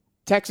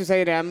Texas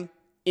A&M,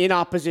 in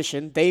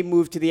opposition, they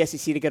moved to the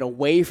SEC to get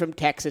away from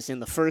Texas in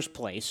the first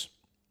place,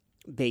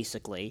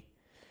 basically.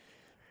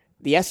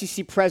 The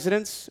SEC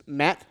presidents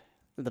met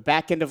at the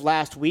back end of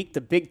last week.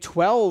 The Big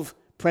 12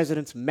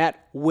 presidents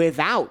met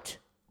without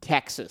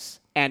Texas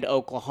and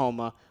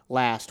Oklahoma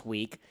last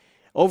week.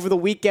 Over the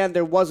weekend,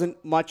 there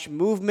wasn't much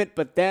movement,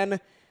 but then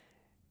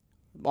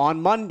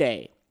on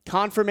Monday,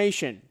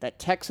 confirmation that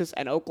Texas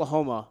and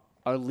Oklahoma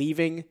are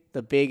leaving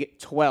the Big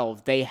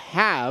 12. They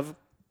have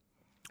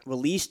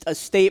released a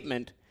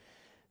statement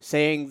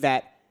saying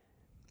that,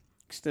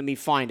 let me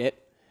find it.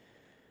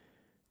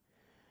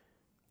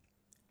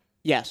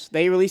 Yes,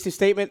 they released a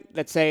statement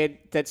that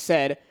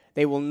said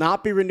they will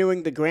not be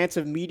renewing the grants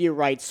of media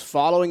rights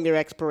following their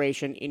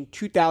expiration in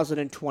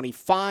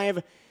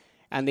 2025,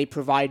 and they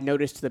provide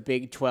notice to the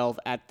Big 12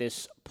 at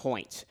this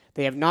point.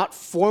 They have not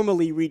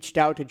formally reached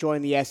out to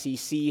join the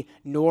SEC,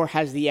 nor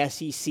has the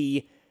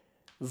SEC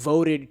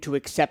voted to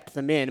accept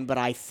them in, but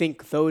I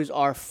think those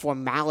are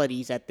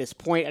formalities at this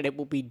point, and it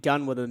will be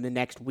done within the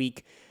next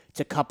week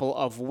to couple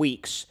of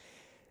weeks.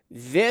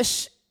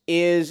 This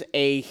is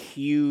a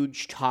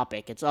huge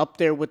topic. It's up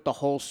there with the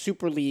whole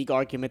Super League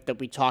argument that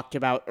we talked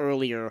about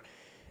earlier.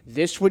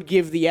 This would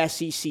give the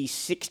SEC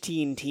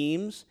 16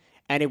 teams,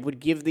 and it would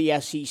give the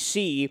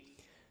SEC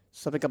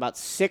something about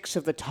 6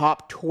 of the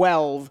top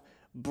 12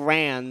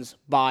 brands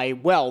by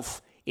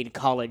wealth in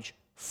college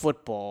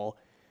football.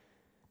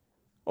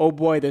 Oh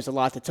boy, there's a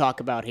lot to talk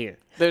about here.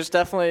 There's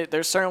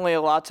certainly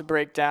a lot to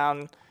break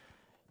down.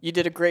 You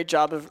did a great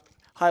job of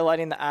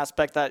highlighting the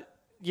aspect that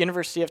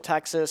University of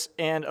Texas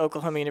and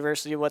Oklahoma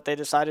University, what they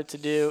decided to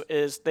do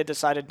is they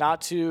decided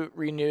not to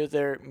renew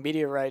their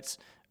media rights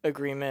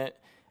agreement,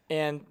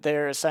 and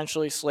they're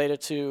essentially slated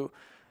to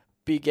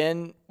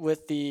begin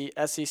with the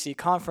SEC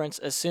conference,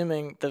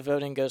 assuming the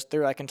voting goes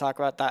through. I can talk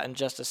about that in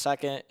just a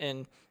second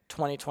in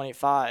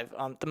 2025.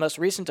 The most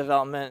recent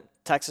development,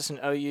 Texas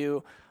and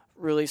OU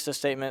released a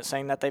statement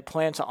saying that they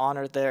plan to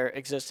honor their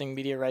existing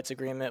media rights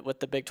agreement with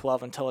the Big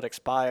 12 until it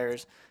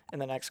expires in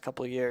the next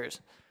couple of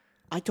years.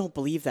 I don't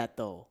believe that,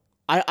 though.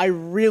 I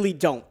really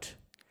don't.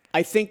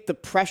 I think the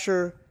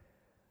pressure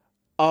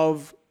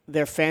of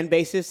their fan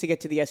bases to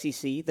get to the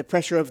SEC, the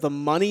pressure of the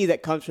money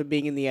that comes from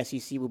being in the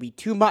SEC will be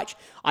too much.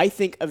 I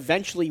think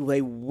eventually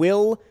they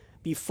will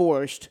be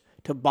forced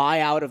to buy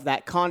out of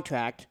that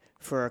contract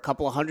for a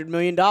couple of $100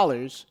 million.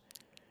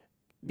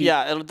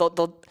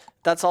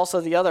 That's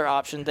also the other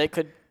option. They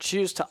could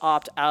choose to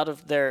opt out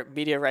of their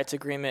media rights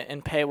agreement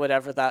and pay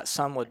whatever that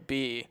sum would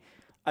be.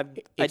 I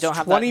don't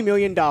have $20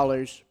 million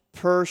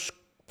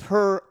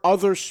per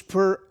other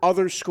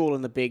school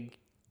in the Big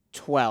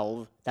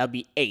 12. That would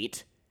be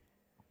 8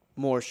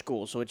 more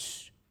schools. So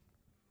it's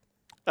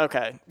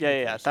okay.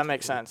 Yeah. That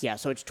makes sense. Yeah.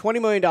 So it's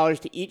 $20 million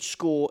to each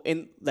school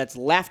that's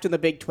left in the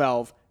Big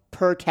 12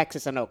 per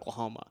Texas and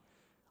Oklahoma.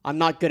 I'm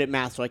not good at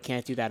math, so I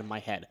can't do that in my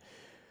head.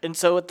 And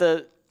so with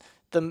the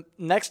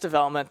next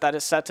development that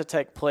is set to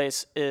take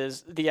place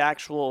is the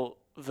actual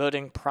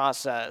voting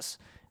process,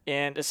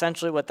 and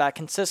essentially what that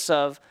consists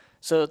of.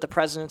 So the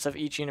presidents of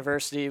each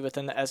university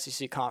within the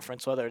SEC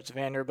conference, whether it's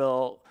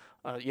Vanderbilt,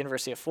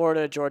 University of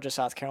Florida, Georgia,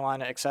 South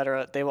Carolina, et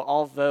cetera, they will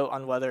all vote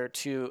on whether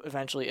to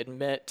eventually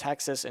admit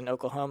Texas and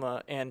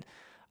Oklahoma. And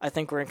I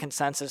think we're in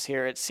consensus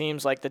here. It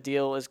seems like the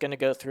deal is going to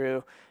go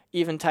through.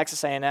 Even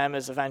Texas A&M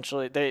is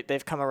eventually,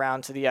 they've come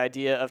around to the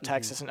idea of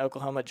Texas and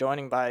Oklahoma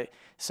joining by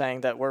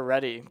saying that we're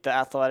ready. The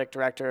athletic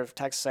director of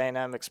Texas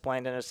A&M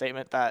explained in a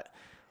statement that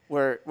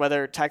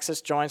whether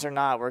Texas joins or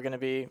not, we're going to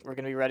be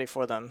ready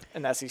for them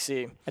in the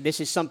SEC. And this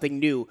is something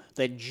new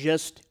that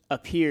just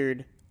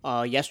appeared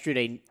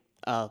yesterday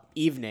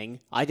evening.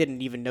 I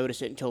didn't even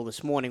notice it until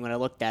this morning when I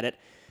looked at it.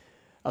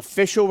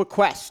 Official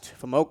request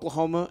from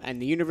Oklahoma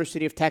and the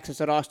University of Texas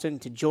at Austin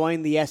to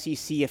join the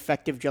SEC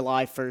effective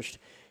July 1st,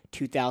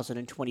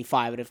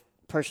 2025. And if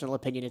personal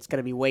opinion, it's going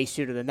to be way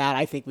sooner than that.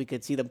 I think we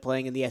could see them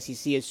playing in the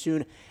SEC as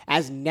soon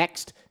as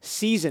next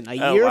season, a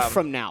year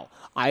from now.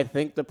 I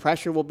think the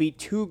pressure will be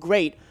too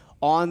great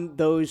on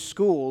those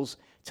schools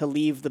to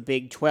leave the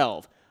Big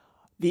 12.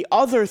 The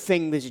other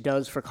thing this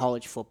does for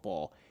college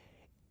football,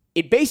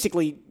 it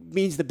basically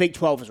means the Big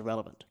 12 is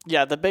irrelevant.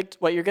 Yeah,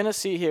 what you're going to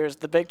see here is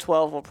the Big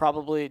 12 will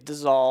probably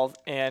dissolve,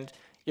 and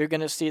you're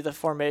going to see the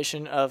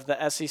formation of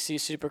the SEC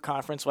Super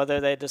Conference, whether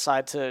they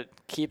decide to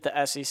keep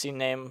the SEC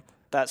name.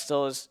 That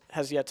still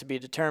has yet to be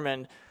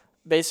determined.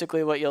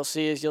 Basically, what you'll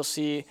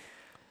see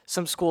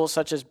some schools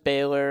such as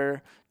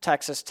Baylor,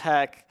 Texas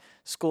Tech,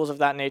 schools of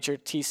that nature,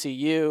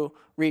 TCU,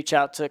 reach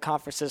out to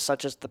conferences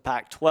such as the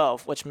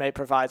Pac-12, which may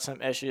provide some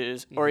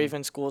issues, or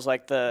even schools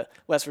like the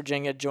West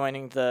Virginia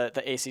joining the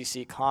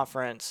ACC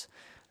conference.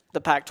 The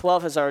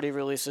Pac-12 has already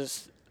released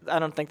this. I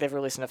don't think they've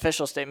released an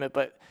official statement,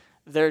 but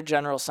their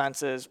general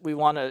sense is we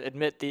want to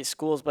admit these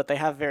schools, but they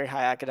have very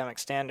high academic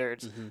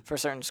standards for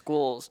certain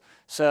schools.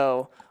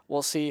 So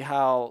we'll see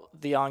how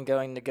the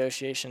ongoing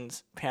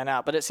negotiations pan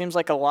out. But it seems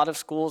like a lot of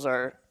schools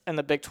are and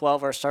the Big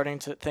 12 are starting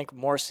to think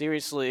more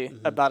seriously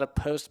about a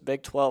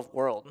post-Big 12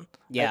 world.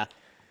 Yeah.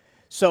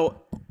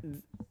 So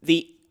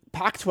the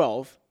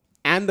Pac-12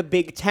 and the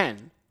Big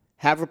Ten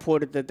have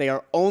reported that they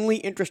are only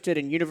interested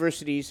in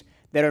universities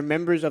that are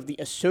members of the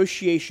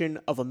Association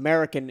of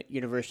American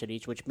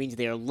Universities, which means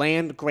they are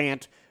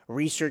land-grant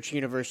research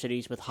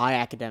universities with high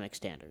academic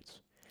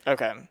standards.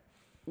 Okay.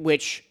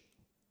 Which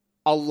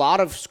a lot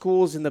of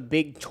schools in the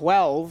Big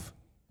 12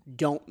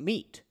 don't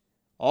meet.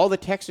 All the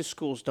Texas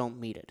schools don't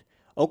meet it.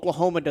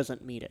 Oklahoma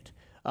doesn't meet it.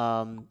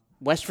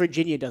 West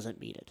Virginia doesn't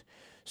meet it.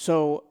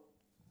 So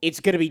it's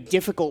going to be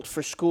difficult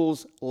for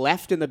schools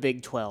left in the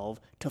Big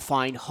 12 to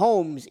find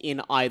homes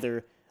in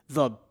either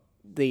the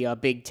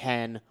Big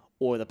 10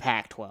 or the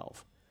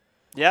Pac-12.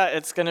 Yeah,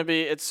 it's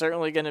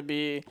certainly going to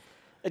be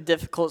a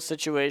difficult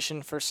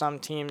situation for some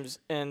teams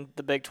in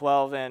the Big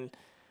 12, and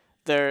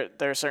there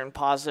are certain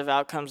positive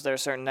outcomes, there are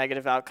certain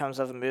negative outcomes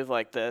of a move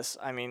like this.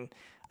 I mean,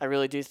 I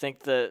really do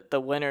think the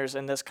winners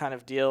in this kind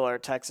of deal are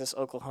Texas,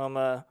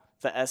 Oklahoma,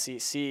 the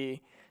SEC,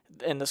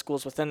 and the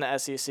schools within the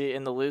SEC,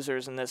 and the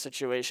losers in this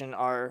situation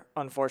are,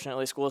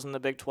 unfortunately, schools in the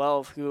Big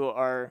 12 who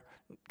are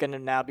going to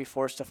now be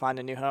forced to find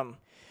a new home.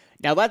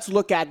 Now, let's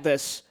look at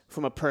this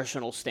from a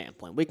personal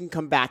standpoint. We can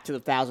come back to the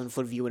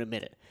 1,000-foot view in a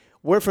minute.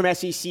 We're from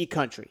SEC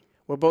country.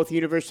 We're both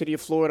University of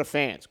Florida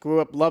fans.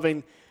 Grew up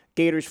loving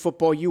Gators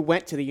football. You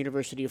went to the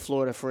University of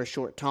Florida for a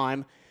short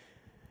time.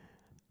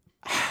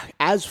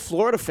 As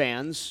Florida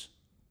fans,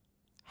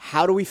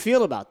 how do we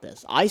feel about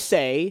this? I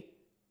say,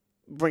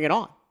 bring it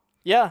on.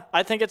 Yeah,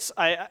 I think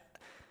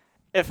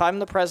if I'm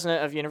the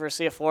president of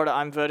University of Florida,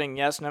 I'm voting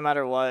yes no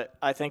matter what.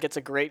 I think it's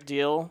a great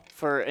deal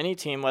for any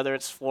team, whether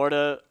it's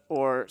Florida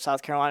or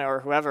South Carolina or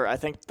whoever. I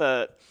think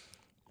the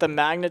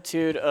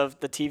magnitude of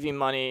the TV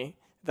money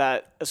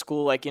that a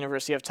school like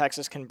University of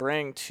Texas can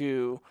bring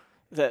to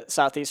the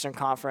Southeastern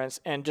Conference,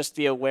 and just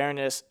the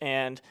awareness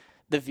and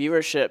the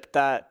viewership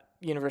that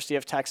University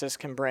of Texas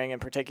can bring in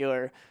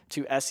particular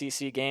to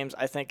SEC games,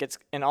 I think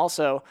and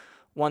also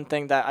one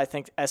thing that I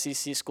think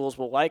SEC schools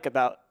will like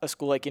about a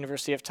school like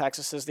University of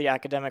Texas is the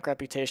academic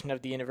reputation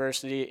of the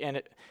university.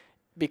 And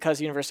because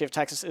University of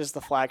Texas is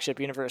the flagship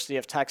University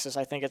of Texas,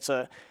 I think it's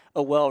a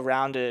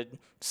well-rounded,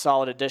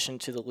 solid addition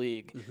to the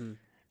league. Mm-hmm.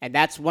 And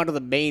that's one of the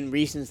main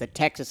reasons that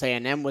Texas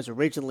A&M was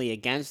originally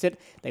against it.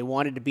 They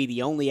wanted to be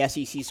the only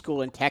SEC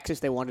school in Texas.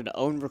 They wanted to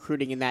own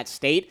recruiting in that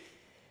state.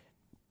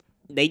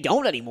 They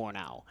don't anymore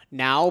now.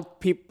 Now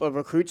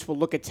recruits will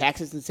look at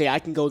Texas and say, I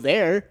can go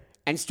there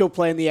and still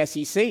play in the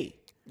SEC.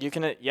 You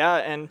can, yeah,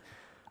 and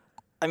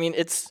I mean,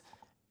 it's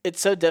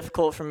so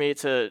difficult for me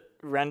to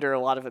render a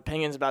lot of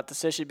opinions about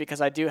this issue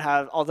because I do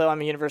have, although I'm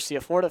a University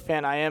of Florida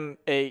fan, I am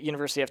a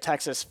University of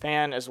Texas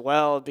fan as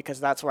well because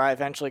that's where I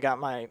eventually got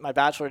my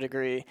bachelor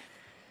degree.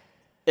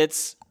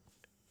 It's,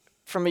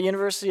 from a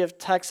University of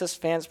Texas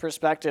fan's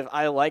perspective,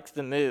 I like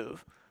the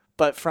move,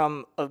 but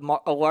from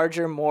a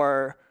larger,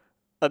 more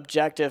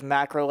objective,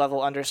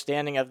 macro-level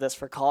understanding of this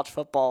for college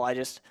football,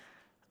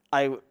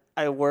 I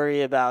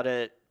worry about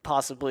it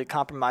possibly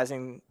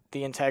compromising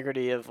the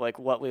integrity of like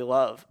what we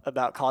love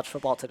about college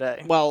football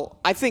today. Well,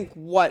 I think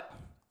what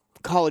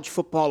college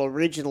football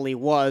originally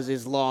was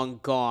is long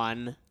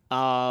gone.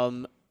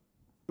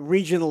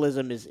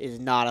 Regionalism is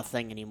not a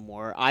thing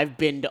anymore. I've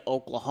been to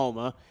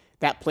Oklahoma.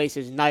 That place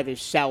is neither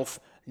south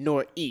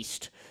nor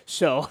east.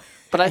 So,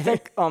 but I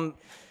think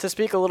to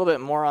speak a little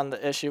bit more on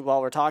the issue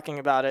while we're talking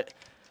about it,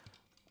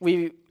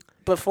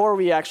 before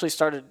we actually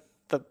started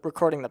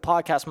recording the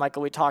podcast,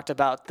 Michael, we talked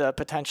about the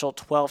potential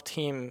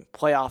 12-team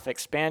playoff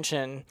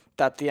expansion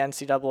that the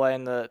NCAA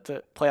and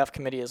the playoff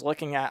committee is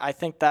looking at. I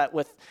think that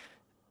with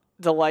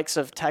the likes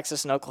of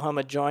Texas and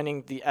Oklahoma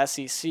joining the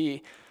SEC,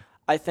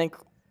 I think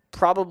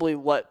probably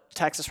what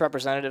Texas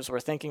representatives were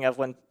thinking of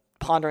when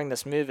pondering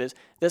this move is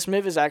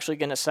actually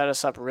going to set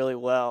us up really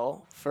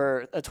well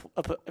for a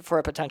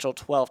potential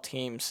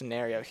 12-team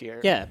scenario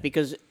here. Yeah,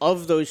 because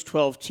of those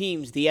 12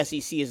 teams, the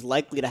SEC is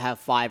likely to have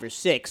 5 or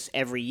 6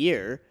 every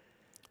year.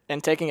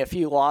 And taking a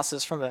few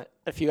losses from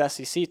a few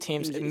SEC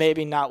teams,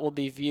 maybe not will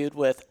be viewed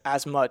with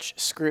as much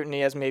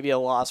scrutiny as maybe a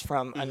loss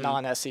from a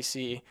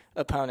non-SEC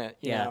opponent.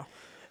 You know?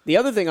 The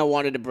other thing I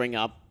wanted to bring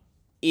up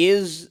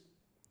is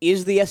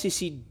the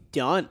SEC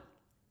done?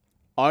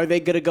 Are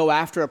they going to go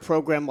after a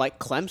program like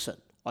Clemson?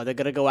 Are they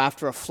going to go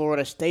after a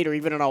Florida State or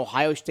even an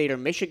Ohio State or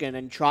Michigan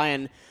and try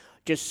and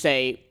just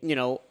say,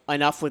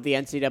 enough with the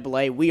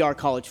NCAA, we are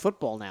college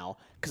football now?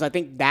 Because I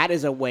think that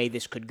is a way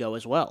this could go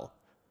as well.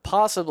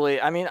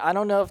 Possibly. I mean, I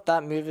don't know if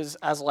that move is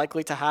as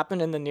likely to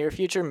happen in the near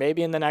future,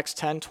 maybe in the next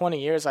 10,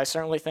 20 years. I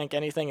certainly think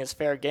anything is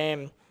fair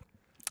game.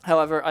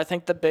 However, I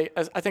think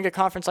a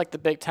conference like the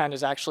Big Ten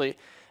is actually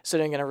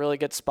sitting in a really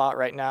good spot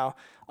right now.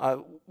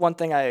 One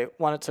thing I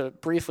wanted to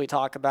briefly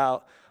talk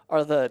about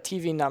are the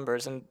TV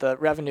numbers and the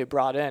revenue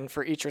brought in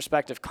for each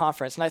respective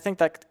conference. And I think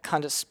that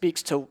kind of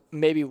speaks to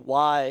maybe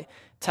why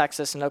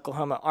Texas and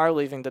Oklahoma are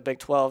leaving the Big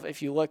 12.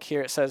 If you look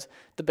here, it says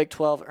the Big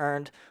 12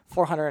 earned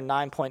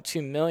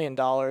 $409.2 million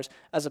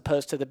as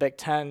opposed to the Big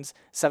 10's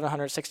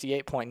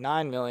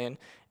 $768.9 million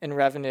in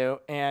revenue.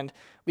 And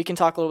we can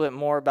talk a little bit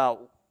more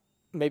about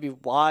maybe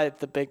why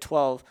the Big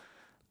 12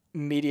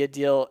 media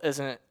deal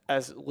isn't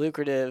as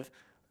lucrative.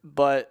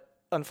 But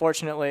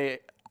unfortunately,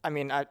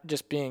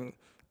 just being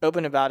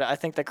open about it, I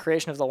think the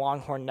creation of the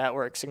Longhorn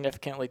Network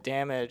significantly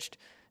damaged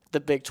the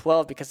Big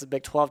 12 because the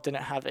Big 12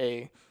 didn't have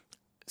a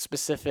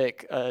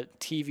specific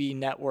TV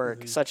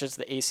network such as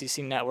the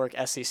ACC network,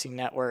 SEC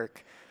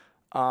network.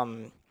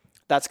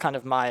 That's kind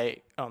of my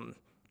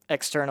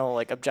external,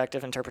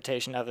 objective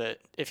interpretation of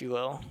it, if you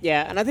will.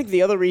 Yeah, and I think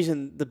the other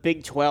reason the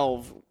Big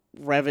 12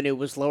 revenue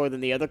was lower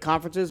than the other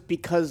conferences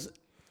because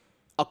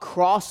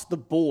across the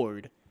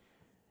board,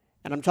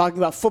 and I'm talking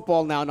about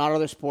football now, not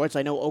other sports.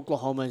 I know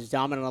Oklahoma is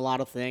dominant in a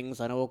lot of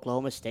things. I know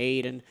Oklahoma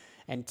State and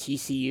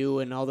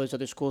TCU and all those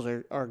other schools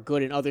are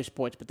good in other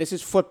sports, but this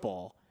is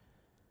football.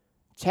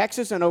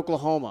 Texas and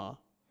Oklahoma,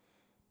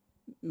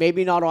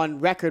 maybe not on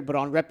record, but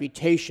on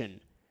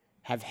reputation,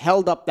 have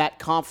held up that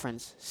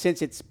conference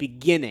since its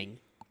beginning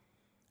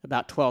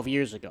about 12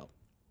 years ago.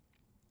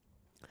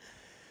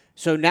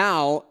 So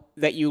now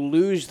that you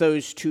lose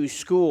those two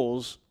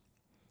schools,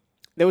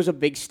 there was a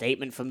big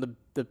statement from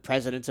the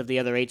presidents of the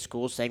other 8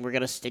 schools saying we're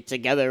going to stick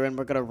together and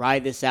we're going to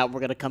ride this out. We're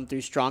going to come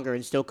through stronger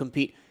and still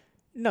compete.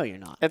 No, you're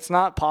not. It's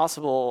not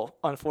possible,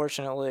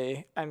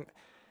 unfortunately.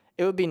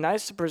 It would be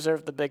nice to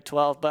preserve the Big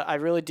 12, but I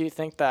really do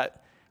think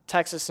that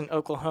Texas and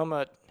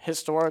Oklahoma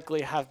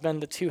historically have been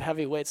the two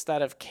heavyweights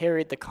that have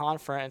carried the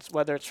conference,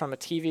 whether it's from a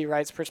TV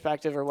rights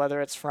perspective or whether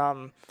it's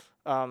from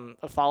a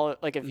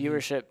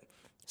viewership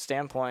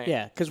standpoint.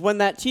 Yeah, because when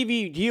that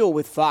TV deal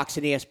with Fox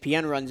and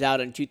ESPN runs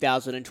out in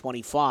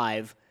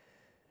 2025,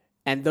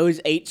 and those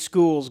 8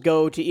 schools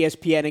go to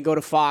ESPN and go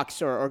to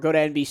Fox or go to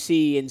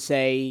NBC and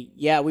say,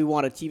 yeah, we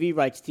want a TV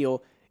rights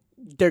deal,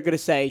 they're going to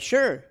say,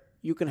 sure,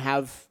 you can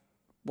have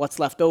what's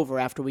left over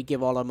after we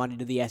give all our money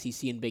to the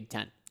SEC and Big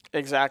Ten.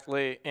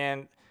 Exactly.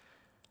 And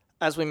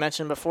as we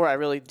mentioned before, I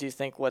really do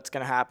think what's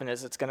going to happen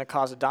is it's going to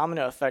cause a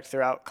domino effect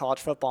throughout college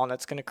football, and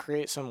it's going to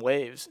create some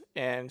waves.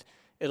 And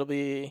it'll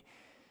be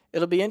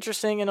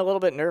interesting and a little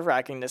bit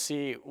nerve-wracking to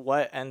see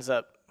what ends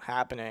up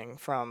happening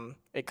from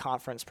a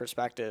conference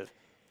perspective.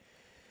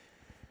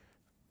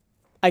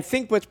 I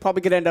think what's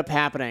probably going to end up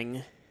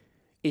happening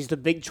is the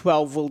Big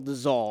 12 will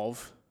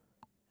dissolve,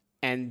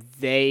 and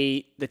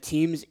the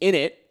teams in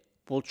it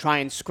will try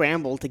and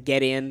scramble to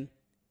get in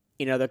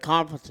other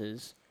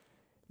conferences,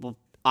 well,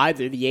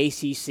 either the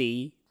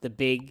ACC, the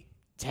Big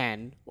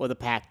 10, or the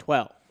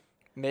Pac-12.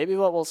 Maybe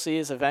what we'll see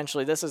is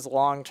eventually, this is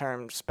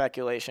long-term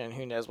speculation,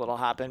 who knows what will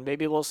happen.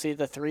 Maybe we'll see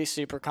the 3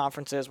 super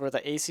conferences where the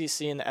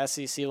ACC and the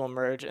SEC will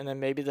merge, and then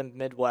maybe the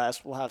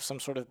Midwest will have some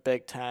sort of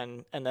Big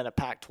 10 and then a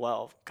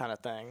Pac-12 kind of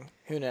thing.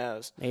 Who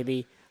knows?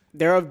 Maybe.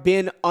 There have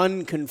been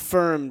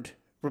unconfirmed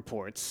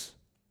reports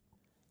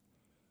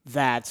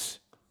that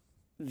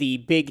the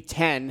Big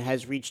 10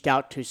 has reached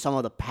out to some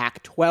of the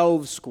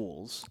Pac-12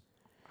 schools.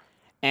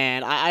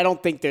 And I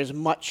don't think there's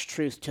much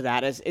truth to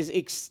that.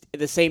 It's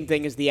the same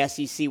thing as the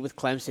SEC with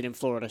Clemson and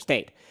Florida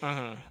State.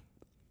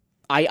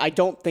 I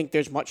don't think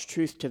there's much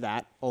truth to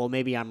that, or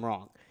maybe I'm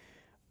wrong.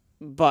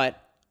 But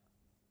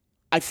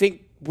I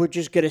think we're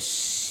just going to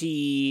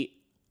see,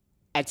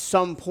 at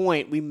some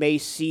point, we may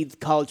see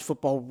college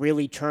football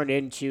really turn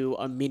into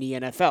a mini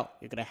NFL.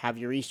 You're going to have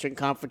your Eastern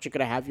Conference, you're going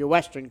to have your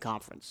Western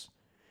Conference.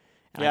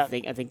 And yeah.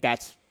 I think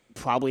that's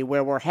probably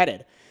where we're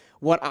headed.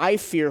 What I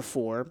fear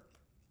for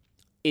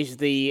is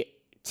the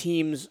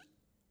teams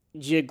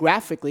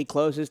geographically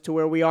closest to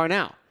where we are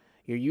now.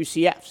 Your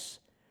UCFs,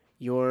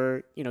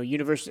 your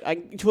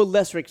university, to a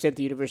lesser extent,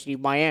 the University of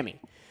Miami.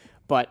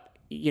 But,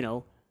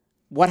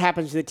 what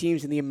happens to the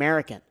teams in the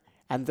American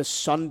and the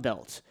Sun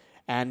Belt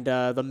and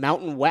the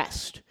Mountain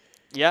West?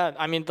 Yeah,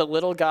 the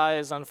little guy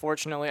is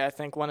unfortunately, I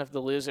think, one of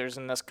the losers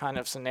in this kind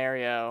of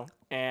scenario.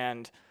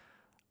 And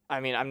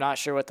I'm not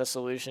sure what the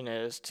solution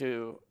is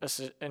to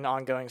an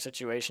ongoing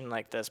situation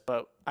like this,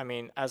 but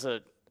as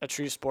a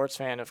true sports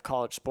fan of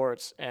college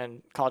sports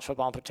and college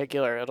football in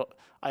particular,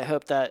 I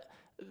hope that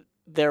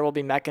there will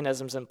be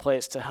mechanisms in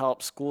place to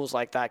help schools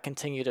like that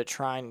continue to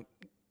try and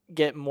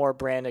get more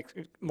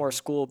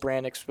school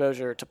brand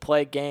exposure to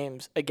play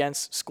games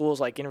against schools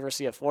like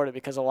University of Florida,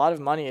 because a lot of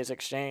money is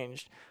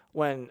exchanged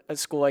when a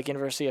school like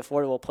University of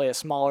Florida will play a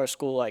smaller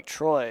school like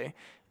Troy.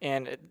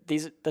 And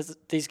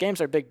these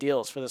games are big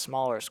deals for the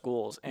smaller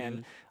schools.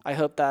 And I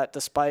hope that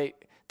despite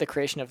the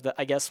creation of the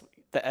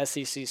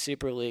SEC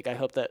Super League, I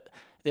hope that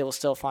they will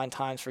still find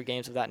times for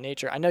games of that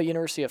nature. I know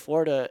University of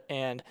Florida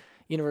and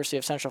University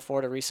of Central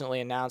Florida recently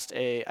announced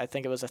I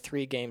think it was a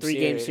 3-game series.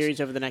 3-game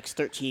series over the next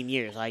 13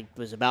 years. I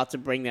was about to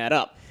bring that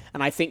up.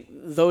 And I think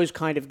those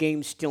kind of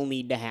games still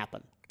need to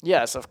happen.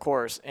 Yes, of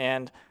course.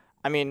 And,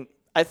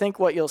 I think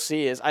what you'll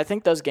see is I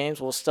think those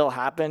games will still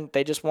happen.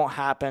 They just won't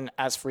happen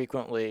as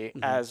frequently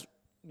as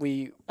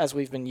we've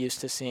been used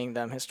to seeing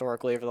them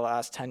historically over the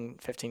last 10,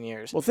 15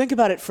 years. Well, think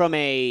about it from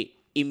a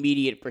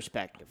immediate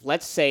perspective.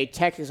 Let's say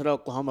Texas and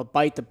Oklahoma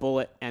bite the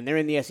bullet and they're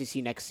in the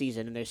SEC next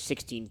season and there's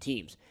 16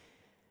 teams.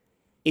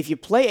 If you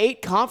play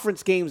 8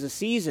 conference games a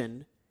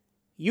season,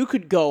 you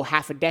could go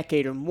half a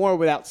decade or more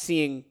without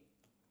seeing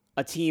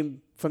a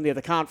team from the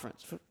other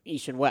conference,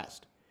 East and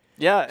West.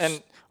 Yeah,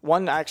 and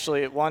one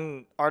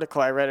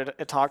article I read,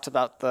 it talked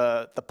about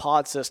the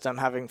pod system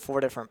having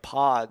 4 different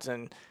pods,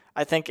 and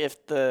I think if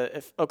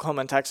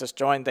Oklahoma and Texas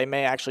join, they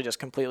may actually just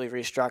completely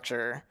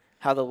restructure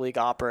how the league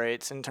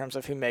operates in terms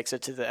of who makes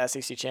it to the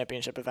SEC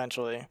championship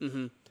eventually.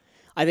 Mm-hmm.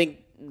 I think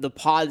the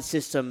pod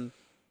system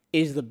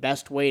is the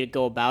best way to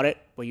go about it,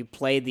 where you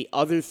play the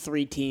other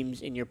 3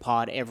 teams in your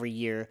pod every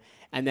year,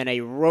 and then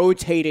a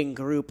rotating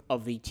group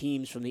of the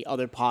teams from the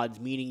other pods,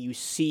 meaning you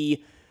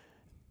see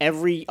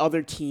every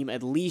other team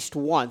at least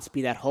once,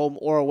 be that home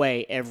or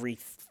away, every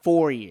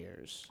 4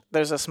 years.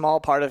 There's a small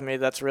part of me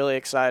that's really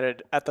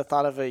excited at the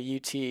thought of a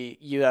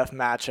UT-UF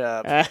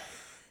matchup.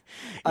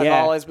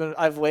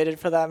 I've waited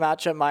for that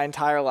matchup my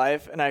entire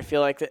life, and I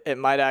feel like it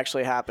might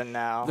actually happen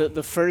now.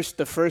 The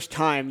first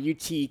time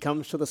UT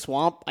comes to the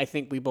Swamp, I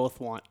think we both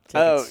want tickets.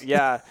 Oh,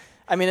 yeah.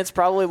 I mean, it's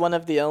probably one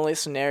of the only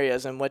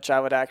scenarios in which I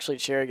would actually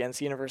cheer against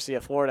the University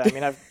of Florida. I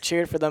mean, I've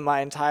cheered for them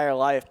my entire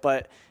life,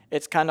 but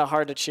it's kind of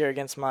hard to cheer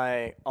against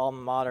my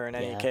alma mater in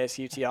any case,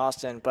 UT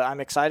Austin. But I'm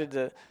excited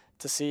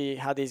to see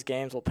how these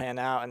games will pan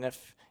out, and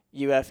if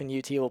UF and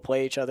UT will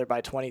play each other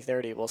by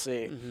 2030, we'll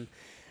see. Mm-hmm.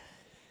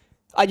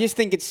 I just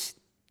think it's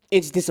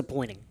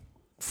disappointing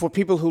for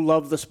people who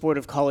love the sport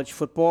of college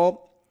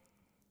football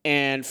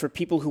and for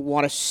people who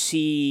want to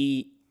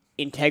see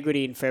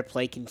integrity and fair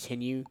play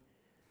continue.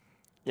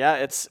 Yeah,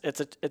 it's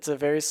a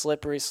very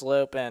slippery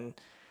slope, and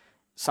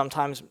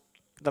sometimes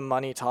the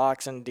money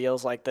talks and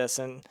deals like this,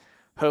 and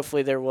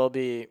hopefully there will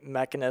be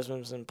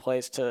mechanisms in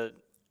place to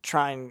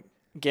try and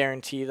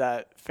guarantee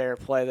that fair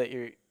play that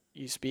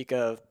you speak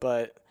of.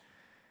 But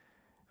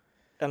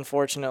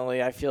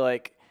unfortunately, I feel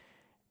like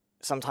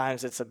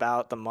sometimes it's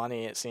about the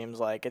money. It seems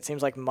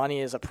like money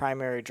is a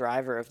primary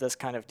driver of this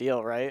kind of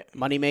deal, right?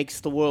 Money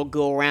makes the world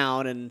go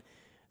around, and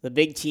the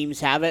big teams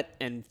have it,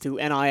 and through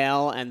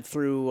NIL and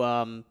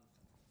through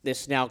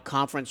this now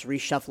conference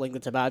reshuffling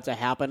that's about to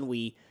happen,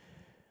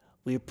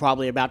 we're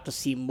probably about to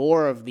see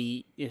more of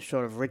the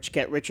sort of rich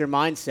get richer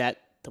mindset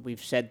that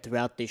we've said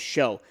throughout this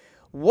show.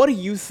 What do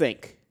you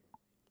think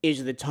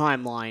is the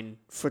timeline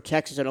for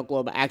Texas and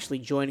Oklahoma actually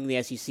joining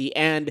the SEC,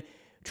 and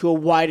to a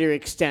wider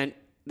extent,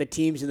 the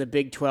teams in the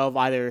Big 12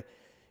 either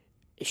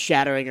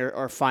shattering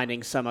or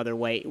finding some other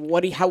way?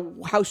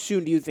 How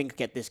soon do you think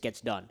this gets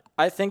done?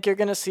 I think you're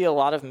going to see a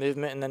lot of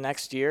movement in the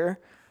next year.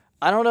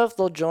 I don't know if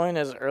they'll join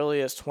as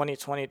early as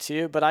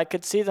 2022, but I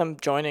could see them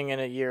joining in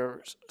a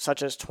year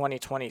such as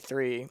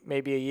 2023,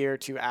 maybe a year or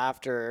two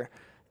after.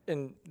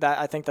 And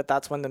I think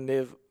that's when the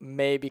move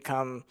may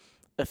become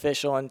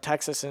official, and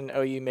Texas and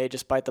OU may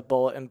just bite the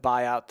bullet and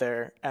buy out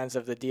their ends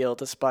of the deal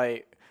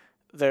despite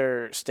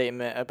their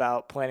statement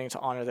about planning to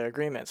honor their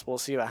agreements. We'll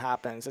see what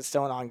happens. It's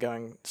still an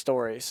ongoing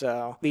story.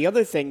 So the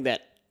other thing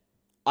that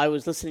I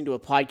was listening to a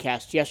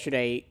podcast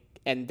yesterday,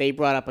 and they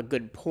brought up a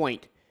good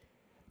point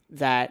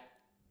that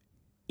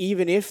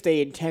even if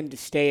they intend to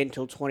stay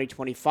until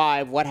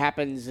 2025, what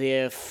happens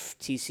if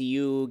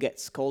TCU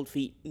gets cold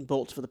feet and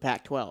bolts for the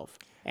Pac-12,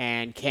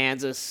 and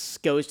Kansas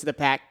goes to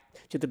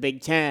the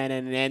Big Ten,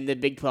 and then the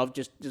Big 12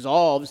 just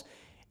dissolves,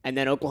 and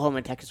then Oklahoma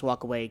and Texas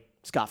walk away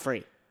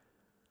scot-free?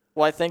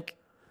 Well, I think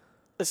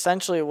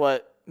essentially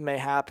what may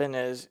happen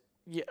is,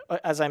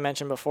 as I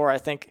mentioned before, I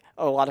think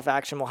a lot of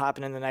action will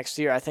happen in the next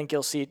year. I think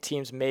you'll see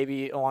teams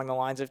maybe along the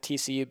lines of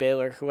TCU,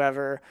 Baylor,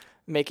 whoever,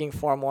 making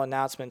formal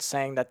announcements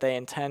saying that they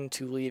intend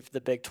to leave the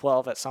Big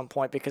 12 at some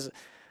point. Because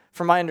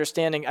from my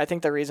understanding, I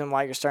think the reason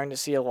why you're starting to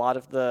see a lot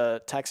of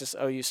the Texas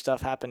OU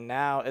stuff happen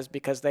now is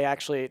because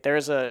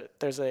there's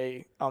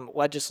a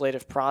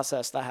legislative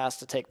process that has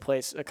to take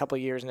place a couple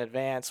years in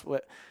advance,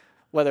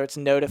 whether it's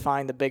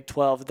notifying the Big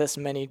 12 this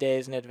many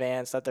days in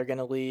advance that they're going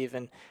to leave.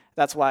 And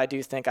that's why I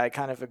do think I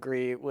kind of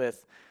agree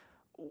with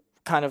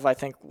I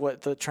think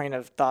what the train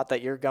of thought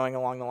that you're going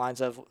along the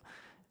lines of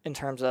in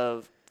terms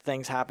of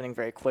things happening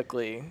very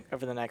quickly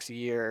over the next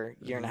year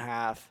and a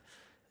half.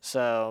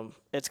 So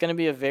it's going to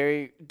be a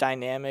very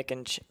dynamic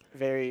and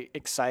very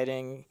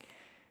exciting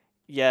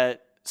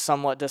yet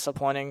somewhat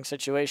disappointing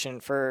situation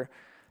for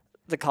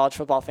the college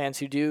football fans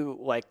who do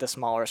like the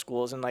smaller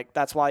schools. And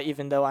that's why,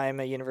 even though I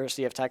am a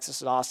University of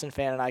Texas at Austin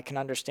fan and I can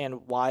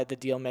understand why the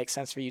deal makes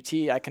sense for UT,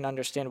 I can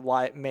understand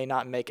why it may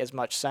not make as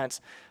much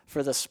sense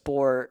for the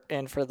sport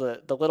and for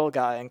the little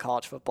guy in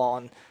college football.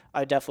 And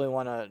I definitely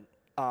want to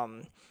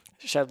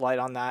shed light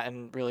on that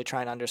and really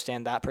try and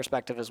understand that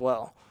perspective as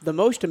well. The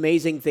most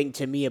amazing thing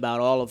to me about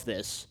all of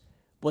this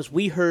was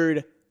we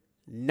heard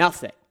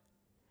nothing.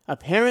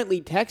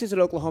 Apparently, Texas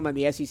and Oklahoma and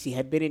the SEC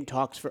had been in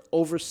talks for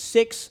over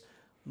 6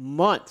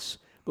 months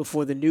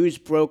before the news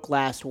broke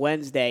last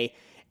Wednesday.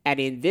 And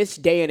in this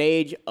day and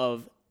age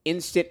of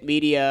instant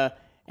media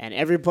and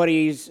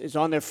everybody is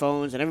on their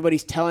phones and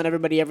everybody's telling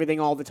everybody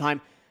everything all the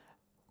time,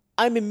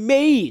 I'm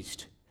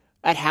amazed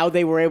at how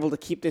they were able to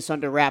keep this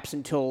under wraps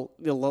until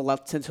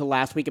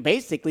last week,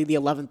 basically the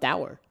 11th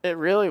hour. It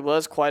really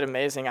was quite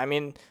amazing. I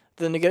mean,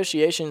 the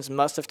negotiations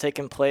must have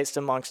taken place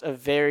amongst a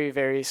very,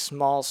 very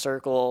small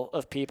circle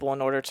of people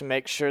in order to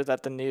make sure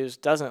that the news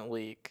doesn't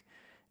leak.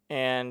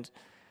 And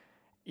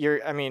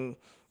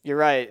you're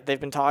right. They've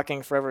been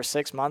talking for over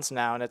 6 months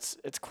now, and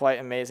it's quite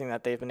amazing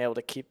that they've been able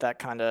to keep that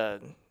kind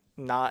of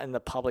not in the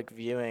public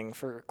viewing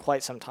for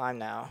quite some time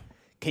now.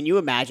 Can you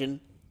imagine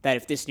that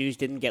if this news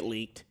didn't get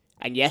leaked,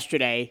 and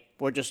yesterday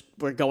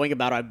we're going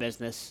about our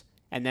business,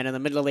 and then in the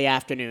middle of the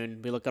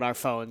afternoon we look at our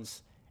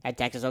phones and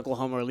Texas,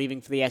 Oklahoma are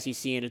leaving for the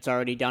SEC, and it's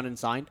already done and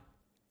signed?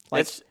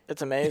 Like,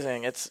 It's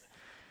amazing.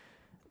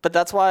 But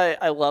that's why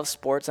I love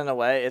sports in a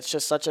way. It's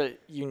just such a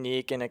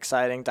unique and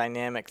exciting,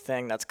 dynamic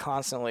thing that's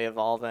constantly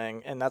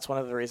evolving. And that's one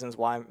of the reasons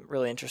why I'm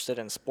really interested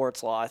in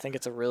sports law. I think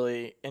it's a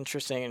really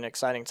interesting and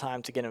exciting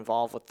time to get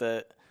involved with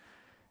it.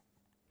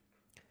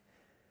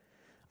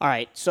 all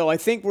right, so I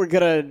think we're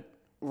going to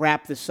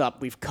wrap this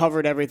up. We've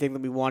covered everything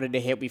that we wanted to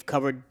hit. We've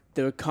covered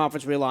the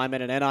conference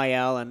realignment and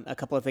NIL and a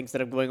couple of things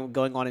that are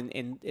going on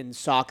in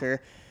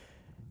soccer.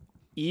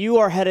 You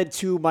are headed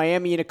to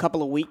Miami in a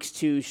couple of weeks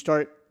to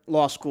start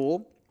law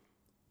school.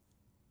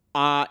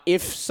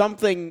 If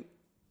something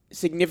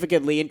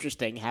significantly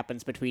interesting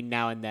happens between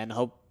now and then,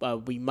 hope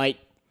we might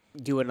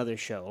do another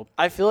show.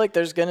 I feel like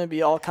there's going to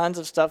be all kinds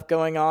of stuff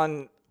going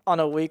on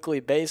a weekly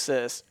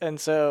basis. And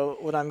so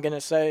what I'm going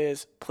to say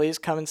is please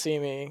come and see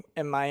me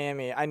in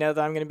Miami. I know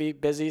that I'm going to be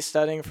busy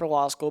studying for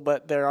law school,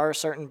 but there are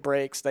certain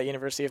breaks that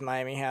University of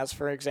Miami has.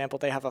 For example,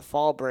 they have a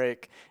fall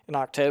break in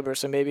October.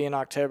 So maybe in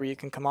October you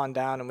can come on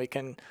down and we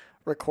can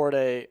record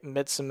a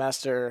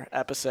mid-semester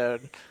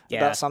episode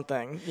about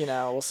something.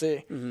 We'll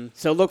see. Mm-hmm.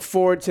 So look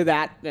forward to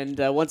that. And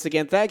once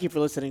again, thank you for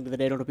listening to the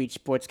Daytona Beach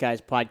Sports Guys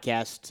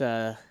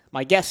podcast.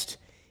 My guest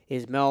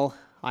is Mel.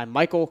 I'm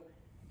Michael,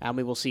 and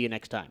we will see you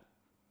next time.